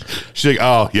she's like,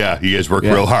 "Oh yeah, you guys work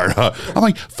real hard." Huh? I'm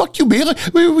like, "Fuck you, man!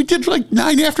 We did like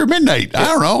 9 after midnight. I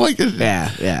don't know." Like,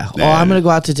 yeah. Oh, I'm gonna go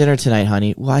out to dinner tonight,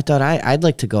 honey. Well, I thought I'd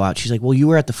like to go out. She's like, "Well, you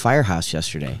were at the firehouse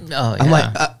yesterday." Oh, I'm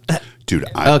yeah. like, dude,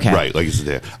 okay. Right? Like,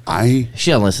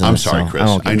 she don't listen. I'm to this, sorry, so Chris.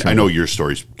 won't get in I trouble. know your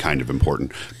story's kind of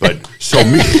important, but so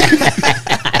me.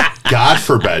 God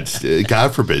forbid,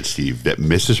 Steve, that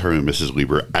Mrs. Hurley and Mrs.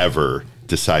 Lieber ever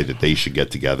decide that they should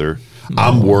get together. No.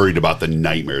 I'm worried about the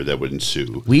nightmare that would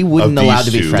ensue. We wouldn't allow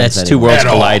to be friends. That's 2 worlds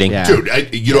colliding. Yeah. Dude,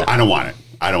 I don't want it.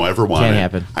 I don't ever want Can't it.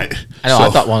 happen. I know. I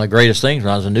thought one of the greatest things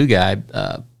when I was a new guy,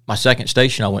 my second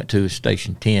station I went to was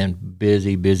Station 10,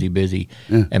 busy.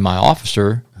 Yeah. And my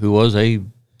officer, who was a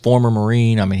former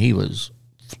Marine, I mean, he was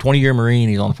 20-year Marine,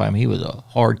 he's on the fire. He was a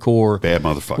hardcore. Bad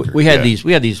motherfucker. We had these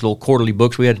little quarterly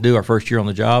books we had to do our first year on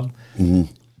the job.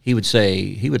 Mm-hmm. He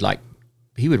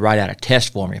would write out a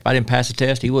test for me. If I didn't pass the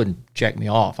test, he wouldn't check me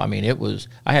off. I mean, he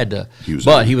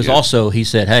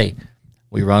said, "Hey,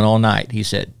 we run all night." He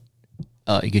said,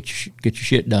 "You get your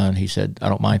shit done." He said, "I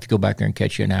don't mind if you go back there and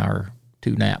catch you an hour or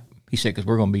 2 nap." He said, "Because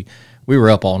we were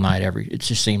up all night it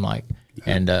just seemed like."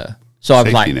 And so I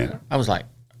was like,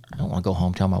 I don't want to go home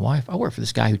and tell my wife. I work for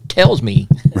this guy who tells me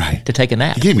to take a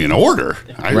nap. He gave me an order.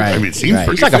 I mean, it seems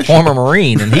pretty He's like efficient. a former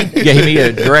Marine, and he gave me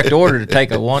a direct order to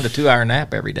take a 1 to 2 hour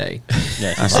nap every day.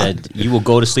 Yeah, he said, "You will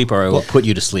go to sleep, or I will put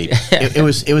you to sleep."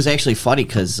 It was actually funny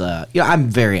because I'm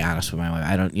very honest with my wife.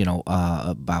 I don't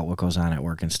about what goes on at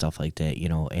work and stuff like that.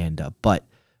 And but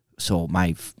so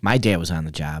my dad was on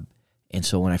the job, and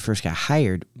so when I first got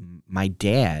hired, my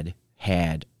dad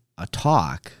had a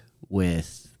talk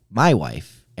with my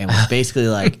wife and was basically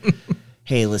like,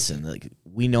 "Hey, listen, like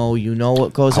we know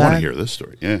what goes on. I want to hear this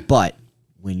story. Yeah, but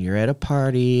when you're at a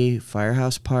party,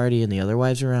 firehouse party, and the other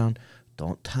wives are around,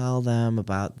 don't tell them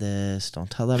about this. Don't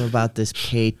tell them about this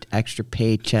extra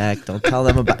paycheck. Don't tell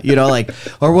them about,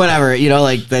 or whatever,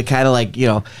 like the kind of like,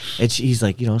 he's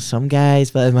like, some guys,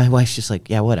 but my wife's just like,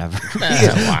 yeah, whatever.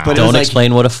 Wow. But Don't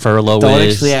explain what a furlough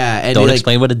is. And don't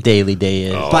explain what a daily day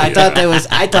is. But I thought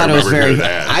I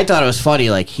thought it was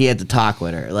funny. Like he had to talk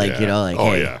with her, like,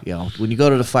 when you go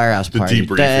to the firehouse party,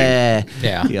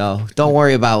 debriefing. don't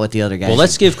worry about what the other guys. Well,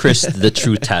 let's give Chris the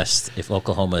true test if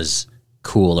Oklahoma's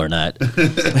cool or not.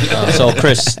 So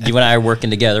Chris, you and I are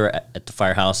working together at the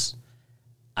firehouse.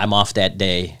 I'm off that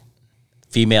day.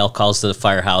 Female calls to the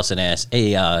firehouse and asks,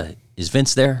 "Hey, is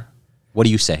Vince there?" What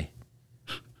do you say?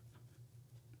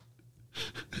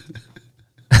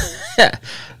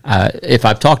 If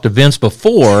I've talked to Vince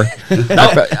before,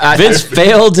 Vince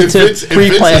failed to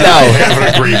pre-plan. Have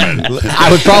an agreement.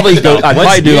 I would probably go. I'd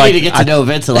probably do like to get to know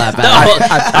Vince a lot better.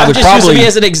 I would just probably using me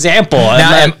as an example.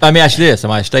 Now, let me ask you this: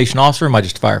 am I a station officer or am I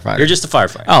just a firefighter? You're just a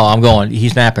firefighter. Oh, I'm going.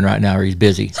 He's napping right now, or he's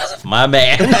busy. My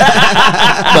man.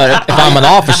 But if I'm an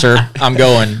officer, I'm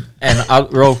going, and I'll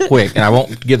real quick, and I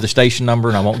won't give the station number,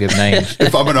 and I won't give names.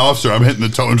 If I'm an officer, I'm hitting the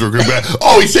tones real quick.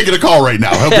 Oh, he's taking a call right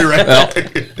now. He'll be right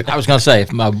back. I was going to say,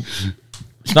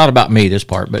 it's not about me, this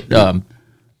part, but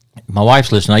my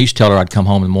wife's listening. I used to tell her I'd come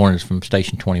home in the mornings from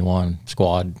Station 21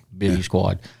 squad, busy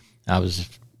squad. I was a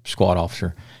squad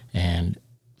officer, and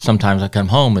sometimes I'd come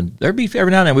home, and there'd be,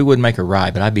 every now and then we wouldn't make a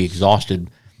ride, but I'd be exhausted.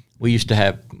 We used to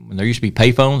have, when there used to be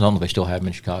payphones, I don't know if they still have them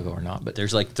in Chicago or not, but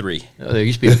There's like 3. there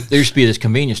used to be this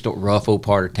convenience store, rough old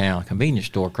part of town, convenience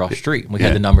store across the street, and we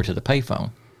had the number to the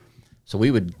payphone. So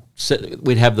we'd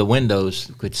have the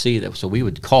windows, could see that, so we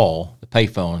would call the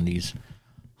payphone, these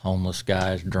homeless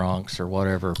guys, drunks, or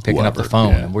whatever, picking up the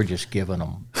phone, and we're just giving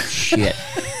them shit.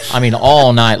 I mean,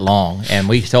 all night long. And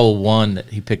we told one that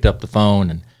he picked up the phone,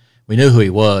 and we knew who he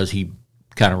was. He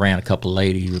kind of ran a couple of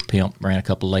ladies, a pimp ran a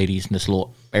couple of ladies in this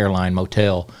little airline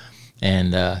motel.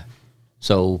 And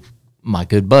so my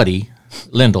good buddy,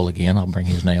 Lindell again, I'll bring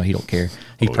his name, he don't care.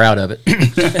 He's proud of it.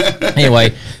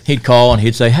 Anyway, he'd call and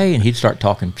he'd say, "Hey," and he'd start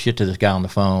talking shit to this guy on the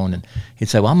phone, and he'd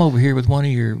say, "Well, I'm over here with one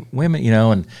of your women,"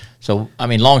 and so, I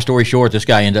mean, long story short, this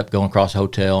guy ended up going across the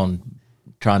hotel and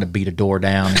trying to beat a door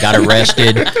down, got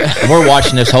arrested. And we're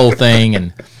watching this whole thing,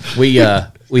 and we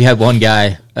had one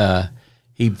guy,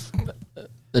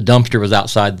 the dumpster was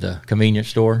outside the convenience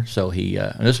store, so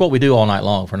and this is what we do all night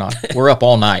long. We're up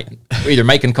all night, we're either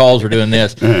making calls or doing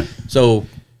this. So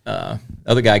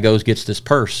other guy gets this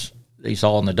purse that he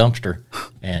saw in the dumpster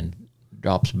and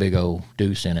drops a big old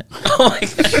deuce in it. Oh my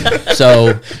God.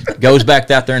 So goes back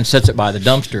out there and sets it by the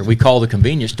dumpster. We call the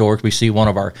convenience store because we see we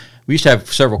used to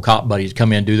have several cop buddies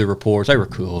come in and do the reports. They were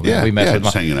cool. Yeah, we messed with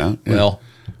just hanging out. Yeah. Well,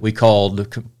 we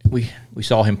called we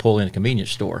saw him pull in a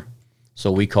convenience store.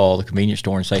 So we call the convenience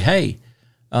store and say, "Hey,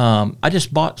 I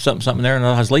just bought something there, and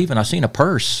I was leaving. I seen a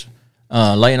purse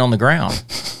laying on the ground."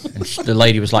 And the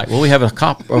lady was like, "Well, we have an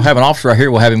officer right here.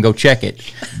 We'll have him go check it."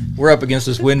 We're up against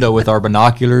this window with our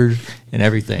binoculars and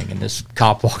everything, and this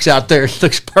cop walks out there,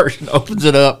 looks at the purse, and opens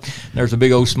it up. And there's a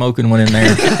big old smoking one in there.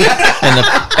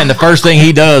 and the first thing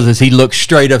he does is he looks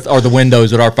straight up the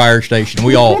windows at our fire station.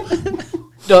 We all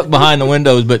duck behind the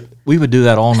windows, but we would do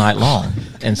that all night long.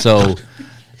 And so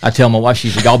I tell my wife,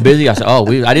 she's like, "Y'all busy?" I said,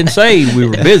 I didn't say we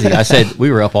were busy. I said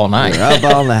we were up all night.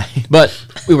 But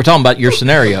we were talking about your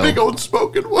scenario. Big old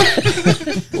smoking one.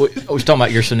 I was talking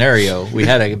about your scenario. We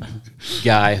had a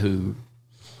guy who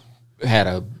had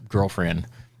a girlfriend,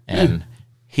 and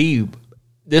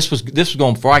this was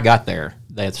going before I got there.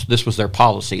 This was their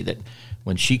policy that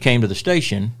when she came to the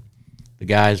station, the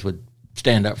guys would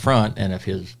stand up front, and if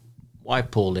his wife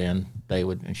pulled in,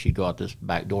 and she'd go out this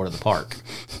back door to the park.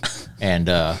 And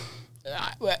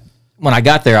when I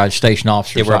got there, I was station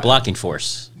officer. They were a blocking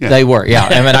force. Yeah. They were, yeah.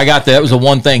 And when I got there, it was the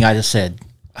one thing I just said.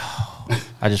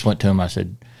 I just went to him. I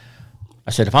said,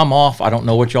 "If I'm off, I don't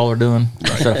know what y'all are doing."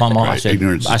 I said, "If I'm off,"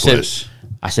 Ignorance is bliss.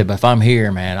 I said, "But if I'm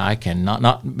here, man, I cannot,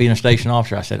 not being a station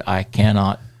officer," I said, "I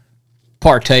cannot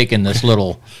partake in this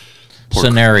little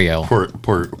scenario."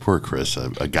 Poor Chris,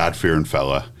 a God-fearing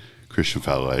fella. Christian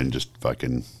fellow, and just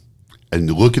fucking,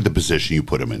 and look at the position you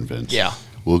put him in, Vince. Yeah.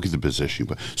 Look at the position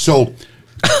you put. So,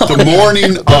 the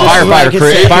morning of Firefighter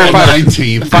Chris, April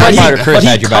 19th. Firefighter Chris But he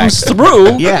had your back. comes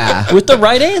through Yeah. with the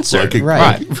right answer. Like a-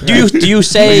 Right. Do you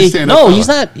say, stand no, up, he's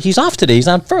not, he's off today, he's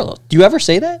on furlough? Do you ever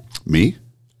say that? Me?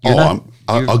 You're not-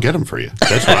 I'll get him for you.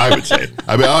 That's what I would say.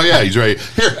 I mean, oh yeah, he's right.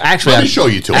 Here, Actually, let me show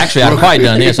you to him. Actually, I'd probably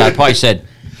done this. I'd probably said,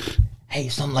 "Hey,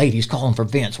 some lady's calling for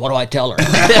Vince. What do I tell her?"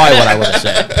 That's probably what I would have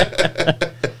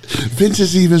said. Vince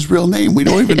isn't even his real name. We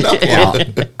don't even know. Well,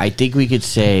 I think we could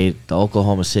say the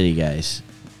Oklahoma City guys,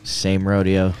 same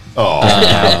rodeo,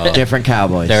 different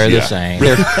Cowboys. They're Yeah. the same.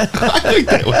 I think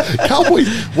that Cowboys.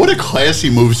 What a classy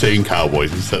move saying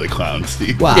Cowboys instead of clowns,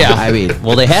 Steve. Wow, Yeah. I mean,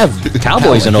 Well, they have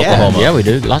cowboys in Yeah. Oklahoma. Yeah, we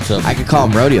do. Lots of I them. could call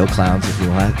them rodeo clowns if you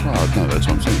want. Oh, no, that's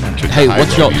what I'm saying. Took the Hey, high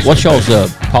what's road.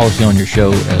 y'all's policy on your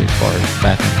show as far as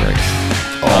bathroom breaks?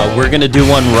 We're going to do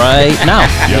one right now.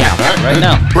 Yeah, all right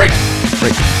now. Break.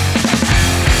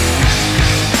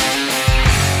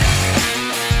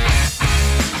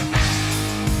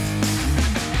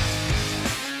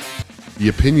 The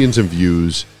opinions and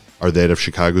views are that of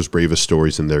Chicago's bravest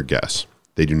stories and their guests.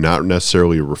 They do not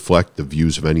necessarily reflect the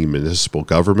views of any municipal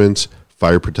governments,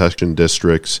 fire protection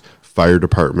districts, fire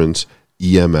departments,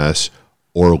 EMS,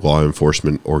 or law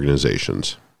enforcement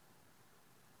organizations.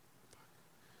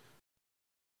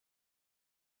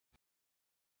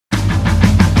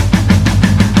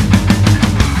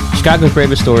 Chicago's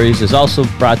Bravest Stories is also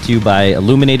brought to you by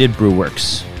Illuminated Brew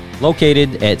Works,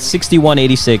 located at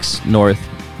 6186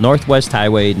 Northwest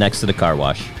Highway next to the car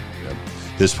wash.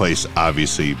 This place,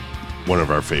 obviously, one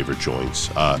of our favorite joints.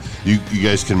 You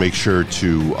guys can make sure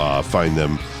to find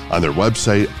them on their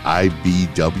website,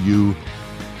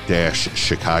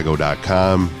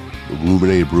 ibw-chicago.com.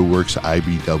 Illuminated Brew Works,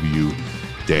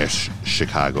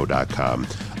 ibw-chicago.com.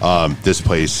 This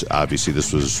place, obviously,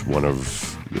 this was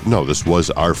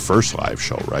our first live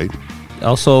show, right?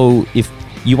 Also, if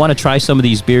you want to try some of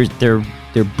these beers, they're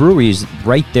breweries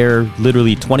right there,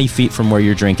 literally 20 feet from where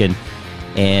you're drinking.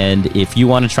 And if you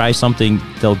want to try something,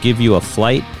 they'll give you a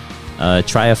flight.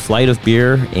 Try a flight of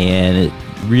beer and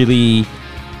really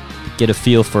get a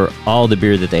feel for all the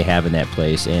beer that they have in that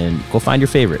place. And go find your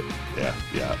favorite. Yeah.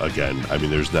 Again, I mean,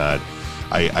 there's not...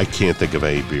 I can't think of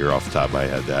any beer off the top of my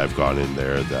head that I've gone in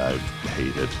there that I've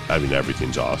hated. I mean,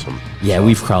 everything's awesome. Yeah,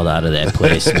 we've crawled out of that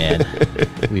place, man.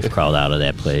 We've crawled out of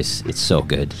that place. It's so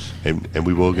good. And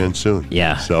we will again soon.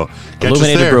 Yeah. So, catch us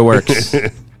Illuminated there. Brew Works.